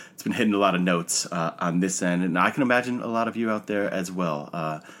so it's been hitting a lot of notes on this end. And I can imagine a lot of you out there as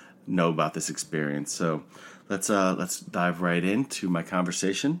well know about this experience. So let's dive right into my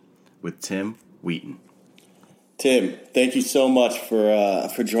conversation with Tim Wheaton. Tim, thank you so much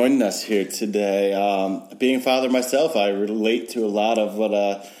for joining us here today. Being a father myself, I relate to a lot of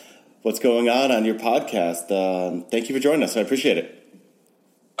what's going on your podcast. Thank you for joining us. I appreciate it.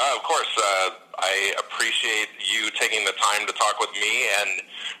 Of course. I appreciate you taking the time to talk with me, and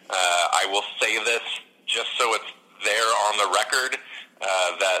I will say this just so it's there on the record,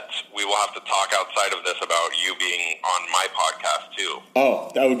 that we will have to talk outside of this about you being on my podcast too.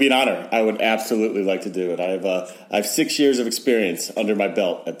 Oh, that would be an honor. I would absolutely like to do it. I have 6 years of experience under my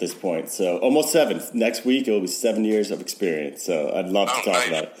belt at this point, so almost 7. Next week it will be 7 years of experience. So I'd love to talk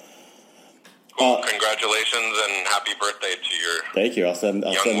about it. Cool. Congratulations and happy birthday to your. Thank you. I'll send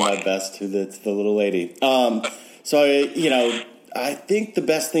my best to the little lady. So I think the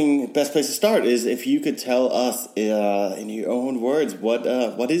best place to start is if you could tell us in your own words what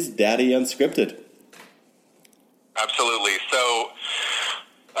is Daddy Unscripted. Absolutely. So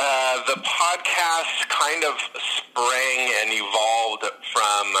the podcast kind of sprang and evolved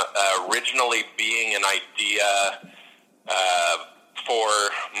from originally being an idea for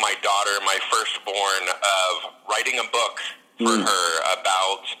my daughter, my firstborn, of writing a book for her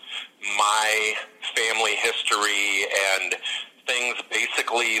about my family history and things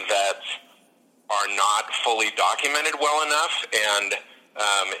basically that are not fully documented well enough, and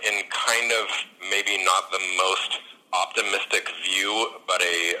in kind of maybe not the most optimistic view, but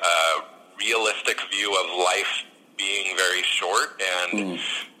a realistic view of life being very short and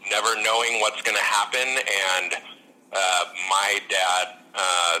never knowing what's going to happen. And my dad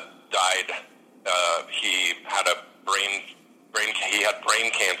died. He had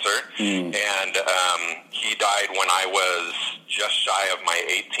brain cancer, and he died when I was just shy of my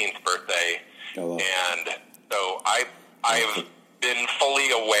 18th birthday. Oh, wow. And so I've been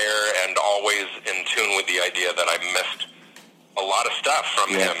fully aware and always in tune with the idea that I missed a lot of stuff from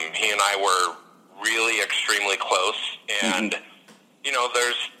him. He and I were really extremely close, and you know,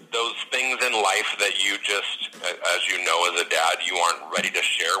 there's those things in life that you just, as you know, as a dad, you aren't ready to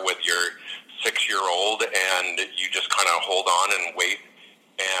share with your 6-year-old, and you just kind of hold on and wait.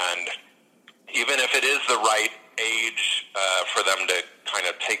 And even if it is the right age for them to kind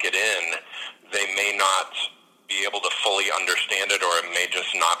of take it in, they may not be able to fully understand it, or it may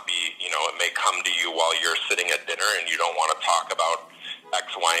just not be, you know, it may come to you while you're sitting at dinner and you don't want to talk about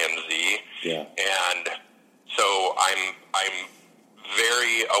X, Y, and Z. Yeah. And so I'm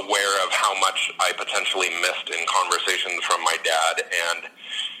very aware of how much I potentially missed in conversations from my dad. And,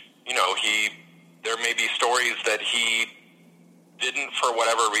 you know, there may be stories that he didn't, for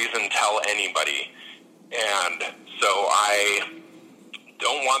whatever reason, tell anybody. And so I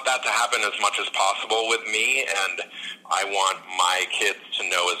don't want that to happen as much as possible with me, and I want my kids to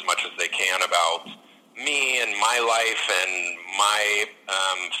know as much as they can about me and my life and my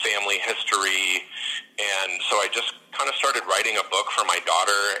family history. And so I just kind of started writing a book for my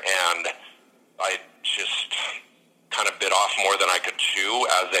daughter, and I just kind of bit off more than I could chew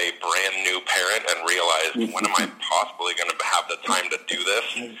as a brand new parent, and realized, when am I possibly going to have the time to do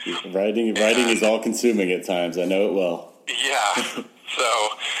this? Writing is all consuming at times. I know it well. Yeah.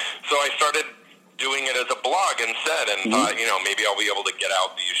 So I started doing it as a blog instead, and thought, you know, maybe I'll be able to get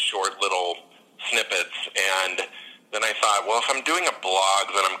out these short little snippets. And then I thought, well, if I'm doing a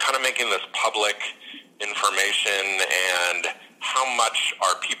blog, then I'm kind of making this public information, and how much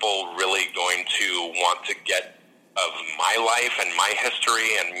are people really going to want to get of my life and my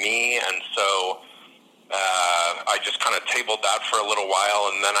history and me? And so I just kind of tabled that for a little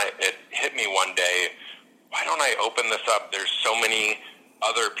while, and then it hit me one day, why don't I open this up? There's so many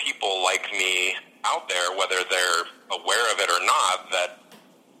other people like me out there, whether they're aware of it or not, that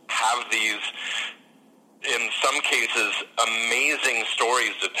have these, in some cases, amazing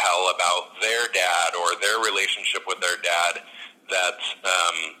stories to tell about their dad or their relationship with their dad that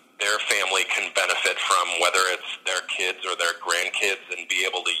their family can benefit from, whether it's their kids or their grandkids, and be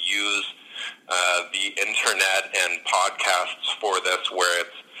able to use the internet and podcasts for this, where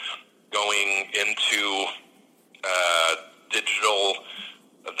it's going into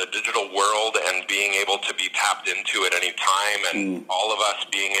the digital world and being able to be tapped into at any time, and all of us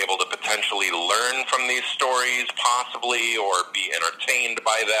being able to potentially learn from these stories, possibly, or be entertained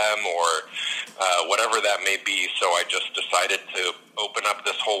by them, or whatever that may be. So I just decided to open up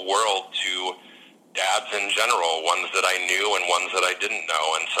this whole world to dads in general, ones that I knew and ones that I didn't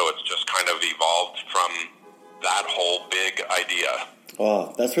know. And so it's just kind of evolved from that whole big idea.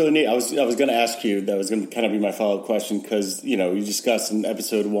 Oh, that's really neat. I was going to ask you, that was going to kind of be my follow-up question, because, you know, you discussed in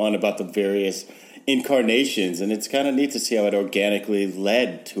episode 1 about the various incarnations, and it's kind of neat to see how it organically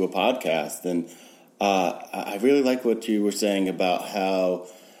led to a podcast. And I really like what you were saying about how,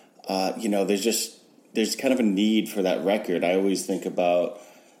 you know, there's kind of a need for that record. I always think about,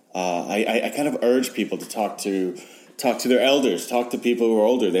 I kind of urge people to talk to their elders, talk to people who are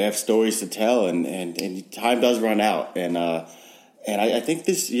older. They have stories to tell, and time does run out. And I think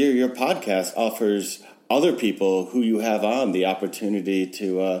this year your podcast offers other people who you have on the opportunity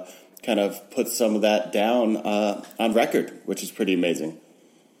to kind of put some of that down on record, which is pretty amazing.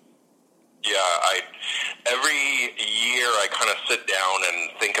 Yeah, every year I kind of sit down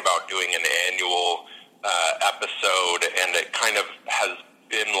and think about doing an annual episode, and it kind of has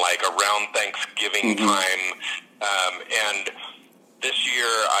been like around Thanksgiving time, and this year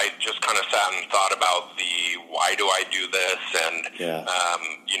I just kind of sat and thought about why do I do this? And,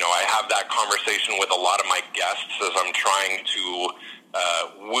 you know, I have that conversation with a lot of my guests as I'm trying to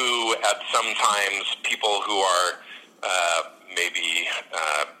woo at sometimes people who are maybe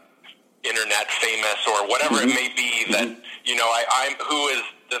internet famous or whatever it may be, that, you know, I'm who is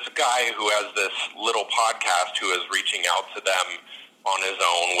this guy who has this little podcast who is reaching out to them on his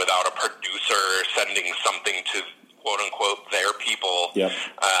own without a producer sending something to quote-unquote their people.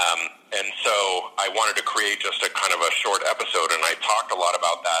 And so I wanted to create just a kind of a short episode, and I talked a lot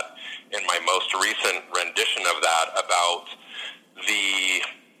about that in my most recent rendition of that, about the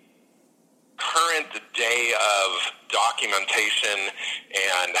current documentation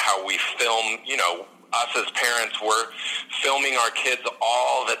and how we film, you know, us as parents, we're filming our kids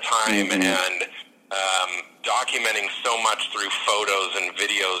all the time and documenting so much through photos and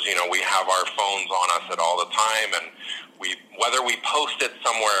videos. You know, we have our phones on us at all the time, and whether we post it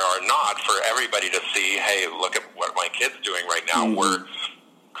somewhere or not, for everybody to see, hey, look at what my kid's doing right now. We're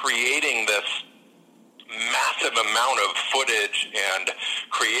creating this massive amount of footage and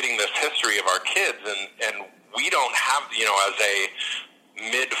creating this history of our kids, and we don't have, you know, as a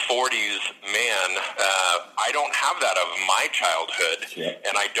mid-40s man, I don't have that of my childhood,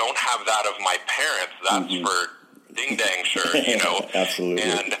 and I don't have that of my parents. That's for ding dang sure, you know. Absolutely.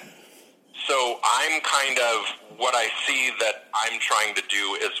 And so I'm kind of, what I see that I'm trying to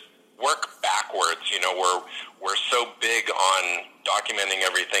do is work backwards. You know, we're so big on documenting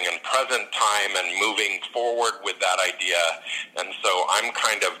everything in present time and moving forward with that idea, and so I'm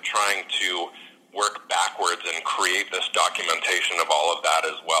kind of trying to work backwards and create this documentation of all of that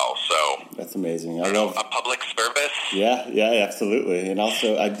as well. So that's amazing. I love a public service. Yeah, absolutely. And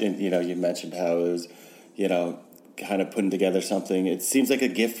also, you know, you mentioned how it was, you know, kind of putting together something. It seems like a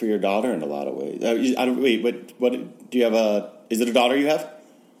gift for your daughter in a lot of ways. What do you have? Is it a daughter you have?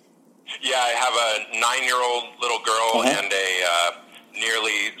 Yeah, I have a 9-year-old little girl and a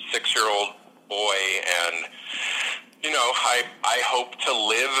nearly 6-year-old boy, and you know, I hope to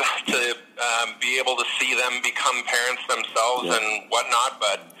live to be able to see them become parents themselves and whatnot,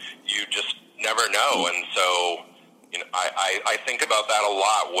 but you just never know. And so, you know, I think about that a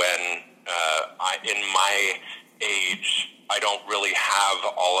lot when in my age, I don't really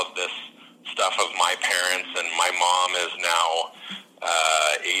have all of this stuff of my parents, and my mom is now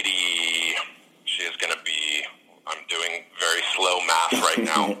 80. She is going to be, I'm doing very slow math right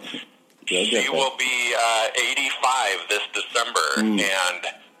now. She will be 85 this December, and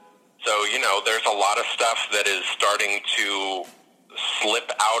so, you know, there's a lot of stuff that is starting to slip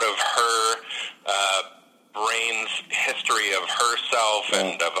out of her brain's history of herself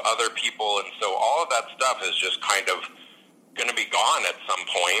and of other people, and so all of that stuff is just kind of going to be gone at some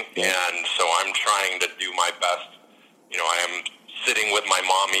point, and so I'm trying to do my best. You know, I am sitting with my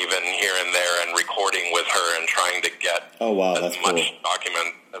mom even here and there and recording with her and trying to get as much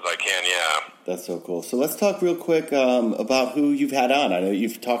document as I can, That's so cool. So let's talk real quick about who you've had on. I know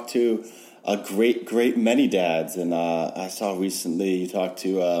you've talked to a great many dads, and I saw recently you talked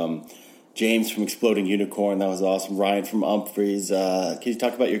to James from Exploding Unicorn. That was awesome. Ryan from Humphreys. Can you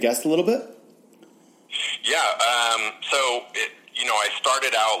talk about your guest a little bit? Yeah. So, you know, I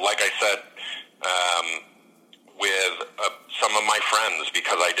started out, like I said, with some of my friends,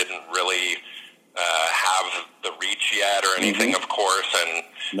 because I didn't really have the reach yet or anything, of course, and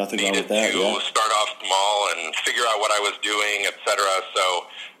needed to start off small and figure out what I was doing, etc. So,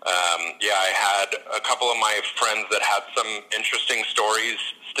 I had a couple of my friends that had some interesting stories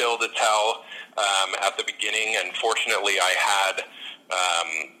still to tell at the beginning, and fortunately I had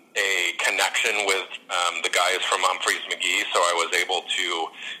a connection with the guys from Humphreys McGee, so I was able to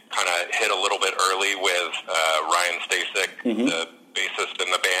kind of hit a little bit early with Ryan Stasek, the bassist in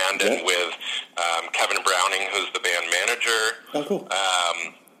the band, and with Kevin Browning, who's the band manager. Oh, cool.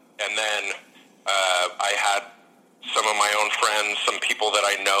 And then I had some of my own friends, some people that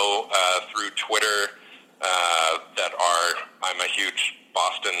I know through Twitter that I'm a huge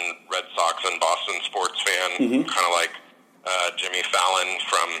Boston Red Sox and Boston sports fan, kind of like Jimmy Fallon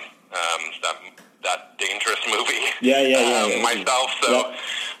from that Dangerous movie. Myself, so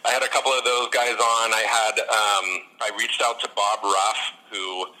I had a couple of those guys on. I reached out to Bob Ruff,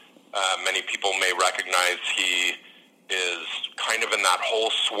 who many people may recognize. He is kind of in that whole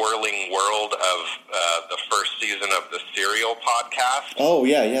swirling world of the first season of the Serial podcast. Oh,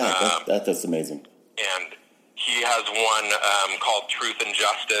 that's amazing. And he has one called Truth and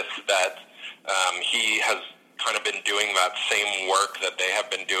Justice that he has kind of been doing that same work that they have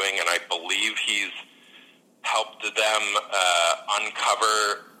been doing, and I believe he's helped them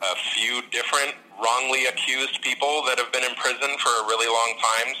uncover a few different wrongly accused people that have been in prison for a really long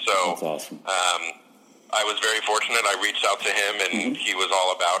time. So that's awesome. I was very fortunate. I reached out to him, and he was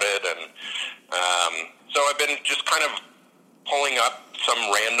all about it. And so I've been just kind of pulling up some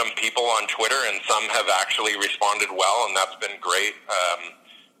random people on Twitter, and some have actually responded well, and that's been great.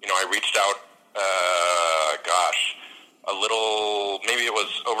 You know, I reached out a little, maybe it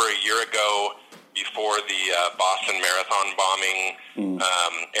was over a year ago, before the Boston Marathon bombing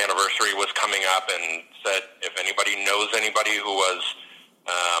anniversary was coming up, and said if anybody knows anybody who was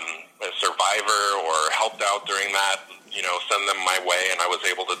a survivor or helped out during that, you know, send them my way. And I was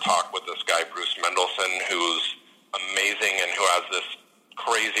able to talk with this guy, Bruce Mendelson, who's amazing and who has this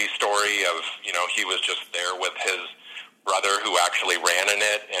crazy story of, you know, he was just there with his brother who actually ran in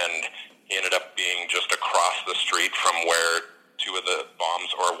it, and he ended up being just across the street from where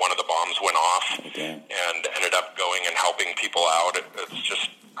one of the bombs went off, and ended up going and helping people out. It's just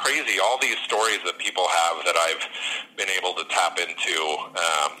crazy. All these stories that people have that I've been able to tap into,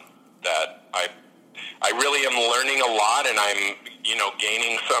 that I really am learning a lot, and I'm,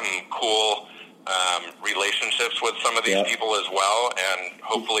 gaining some cool relationships with some of these people as well, and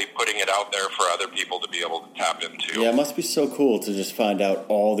hopefully putting it out there for other people to be able to tap into. Yeah, it must be so cool to just find out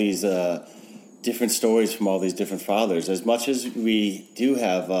all these different stories from all these different fathers. As much as we do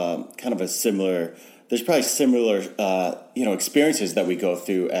have kind of a similar, there's probably similar, experiences that we go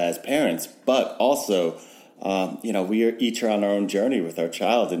through as parents, but also, we each are on our own journey with our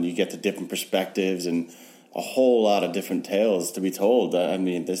child, and you get the different perspectives and a whole lot of different tales to be told. I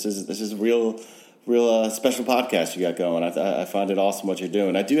mean, this is a real special podcast you got going. I find it awesome what you're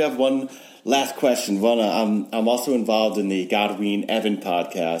doing. I do have one last question. I'm also involved in the Godwin Evan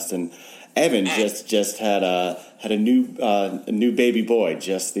podcast, and Evan just had a new baby boy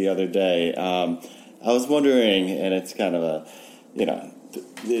just the other day. I was wondering, and it's kind of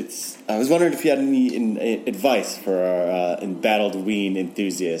I was wondering if you had any advice for our embattled ween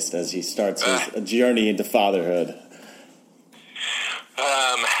enthusiast as he starts his journey into fatherhood.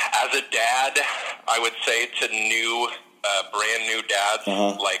 As a dad, I would say to brand new dads,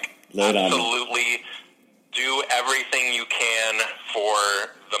 absolutely do everything you can for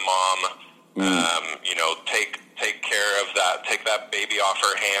the mom. Take care of that. Take that baby off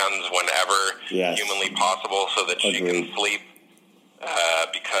her hands whenever humanly possible, so that she can sleep.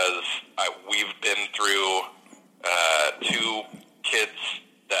 Because we've been through 2 kids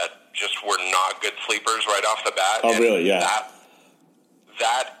that just were not good sleepers right off the bat. Oh, really? Yeah.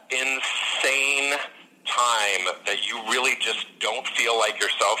 That insane time that you really just don't feel like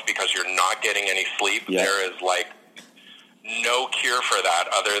yourself because you're not getting any sleep. Yeah. There is no cure for that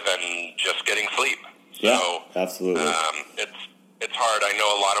other than just getting sleep. Yeah, so, absolutely. It's hard. I know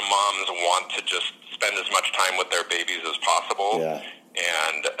a lot of moms want to just spend as much time with their babies as possible. Yeah.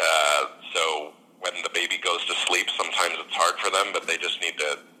 And so when the baby goes to sleep, sometimes it's hard for them, but they just need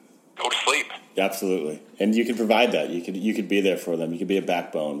to go to sleep. Absolutely. And you can provide that. You could be there for them. You could be a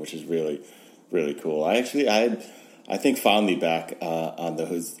backbone, which is really, really cool. I think fondly back on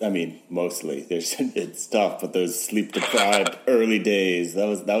those. I mean, mostly it's tough, but those sleep deprived early days. That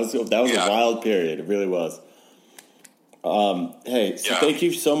was a wild period. It really was. Thank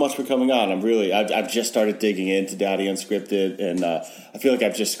you so much for coming on. I've just started digging into Daddy Unscripted, and I feel like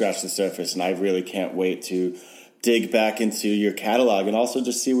I've just scratched the surface, and I really can't wait to dig back into your catalog and also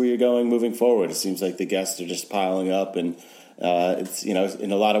just see where you're going moving forward. It seems like the guests are just piling up, and it's,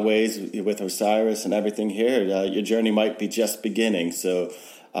 in a lot of ways with Osiris and everything here, your journey might be just beginning. So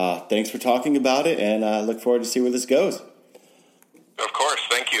thanks for talking about it, and I look forward to see where this goes. Of course.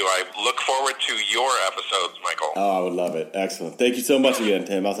 Thank you. I look forward to your episodes, Michael. Oh, I would love it. Excellent. Thank you so much again,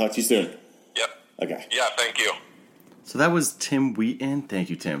 Tim. I'll talk to you soon. Yep. Okay. Yeah, thank you. So that was Tim Wheaton. Thank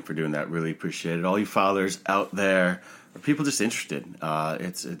you, Tim, for doing that. Really appreciate it. All you fathers out there, or people just interested,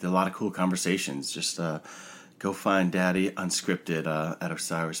 it's a lot of cool conversations. Just go find Daddy Unscripted at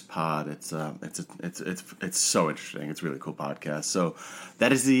Osiris Pod. It's so interesting. It's a really cool podcast. So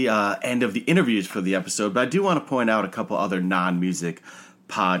that is the end of the interviews for the episode. But I do want to point out a couple other non-music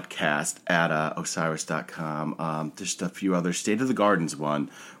podcasts at Osiris.com. Just a few other State of the Gardens one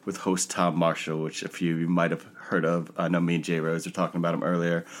with host Tom Marshall, which a few of you might have heard of. I know me and Jay Rose were talking about him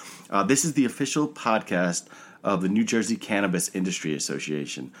earlier. This is the official podcast of the New Jersey Cannabis Industry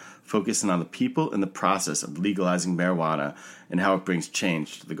Association, focusing on the people and the process of legalizing marijuana and how it brings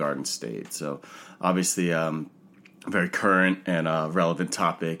change to the Garden State. So obviously a very current and relevant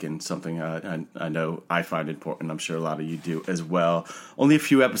topic, and something I know I find important. I'm sure a lot of you do as well. Only a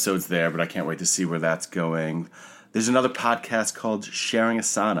few episodes there, but I can't wait to see where that's going. There's another podcast called Sharing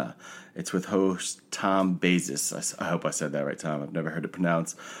Asana. It's with host Tom Bazis. I hope I said that right, Tom. I've never heard it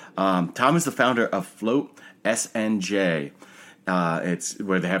pronounced. Tom is the founder of Float SNJ. It's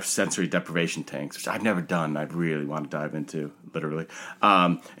where they have sensory deprivation tanks, which I've never done. I'd really want to dive into, literally.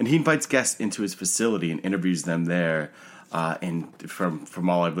 And he invites guests into his facility and interviews them there. And from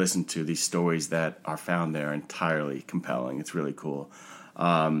all I've listened to, these stories that are found there are entirely compelling. It's really cool.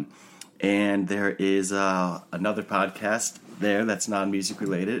 And there is another podcast there that's non-music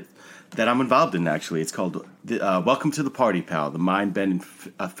related that I'm involved in, actually. It's called Welcome to the Party, Pal, the mind-bending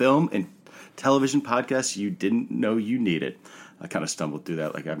film and television podcast you didn't know you needed. I kind of stumbled through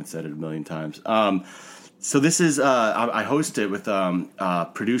that, like I haven't said it a million times. So this is, I host it with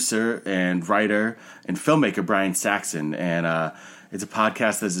producer and writer and filmmaker Brian Saxon, and It's a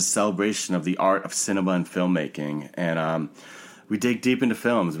podcast that's a celebration of the art of cinema and filmmaking. And we dig deep into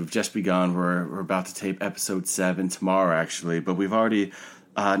films. We've just begun. We're about to tape episode 7 tomorrow, actually. But we've already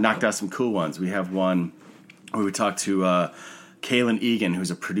knocked out some cool ones. We have one where we talk to Kaylin Egan,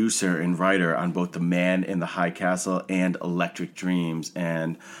 who's a producer and writer on both The Man in the High Castle and Electric Dreams.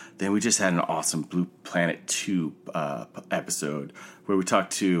 And then we just had an awesome Blue Planet 2 episode where we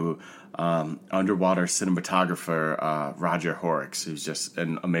talked to underwater cinematographer Roger Horrocks, who's just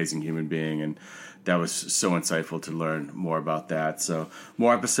an amazing human being. And that was so insightful to learn more about that. So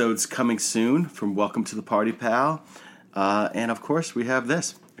more episodes coming soon from Welcome to the Party, Pal. And, of course, we have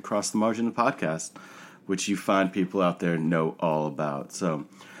this, Across the Margin, the podcast, which you find people out there know all about. So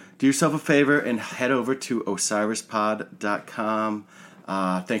do yourself a favor and head over to OsirisPod.com.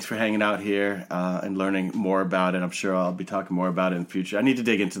 Thanks for hanging out here and learning more about it. I'm sure I'll be talking more about it in the future. I need to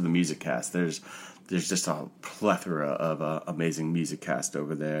dig into the music cast. There's just a plethora of amazing music cast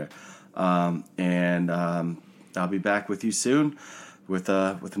over there. And I'll be back with you soon with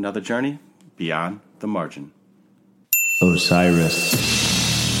another journey beyond the margin. Osiris.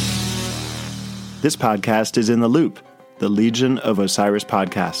 This podcast is in the Loop, the Legion of Osiris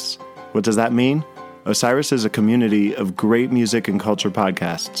podcasts. What does that mean? Osiris is a community of great music and culture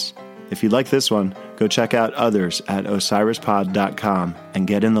podcasts. If you like this one, go check out others at osirispod.com and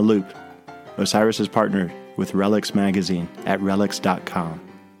get in the loop. Osiris is partnered with Relix Magazine at relix.com.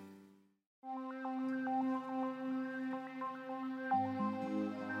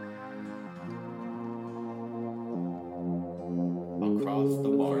 Across the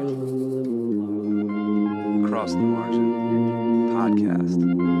Margin. Across the Margin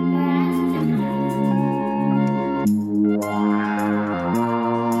podcast.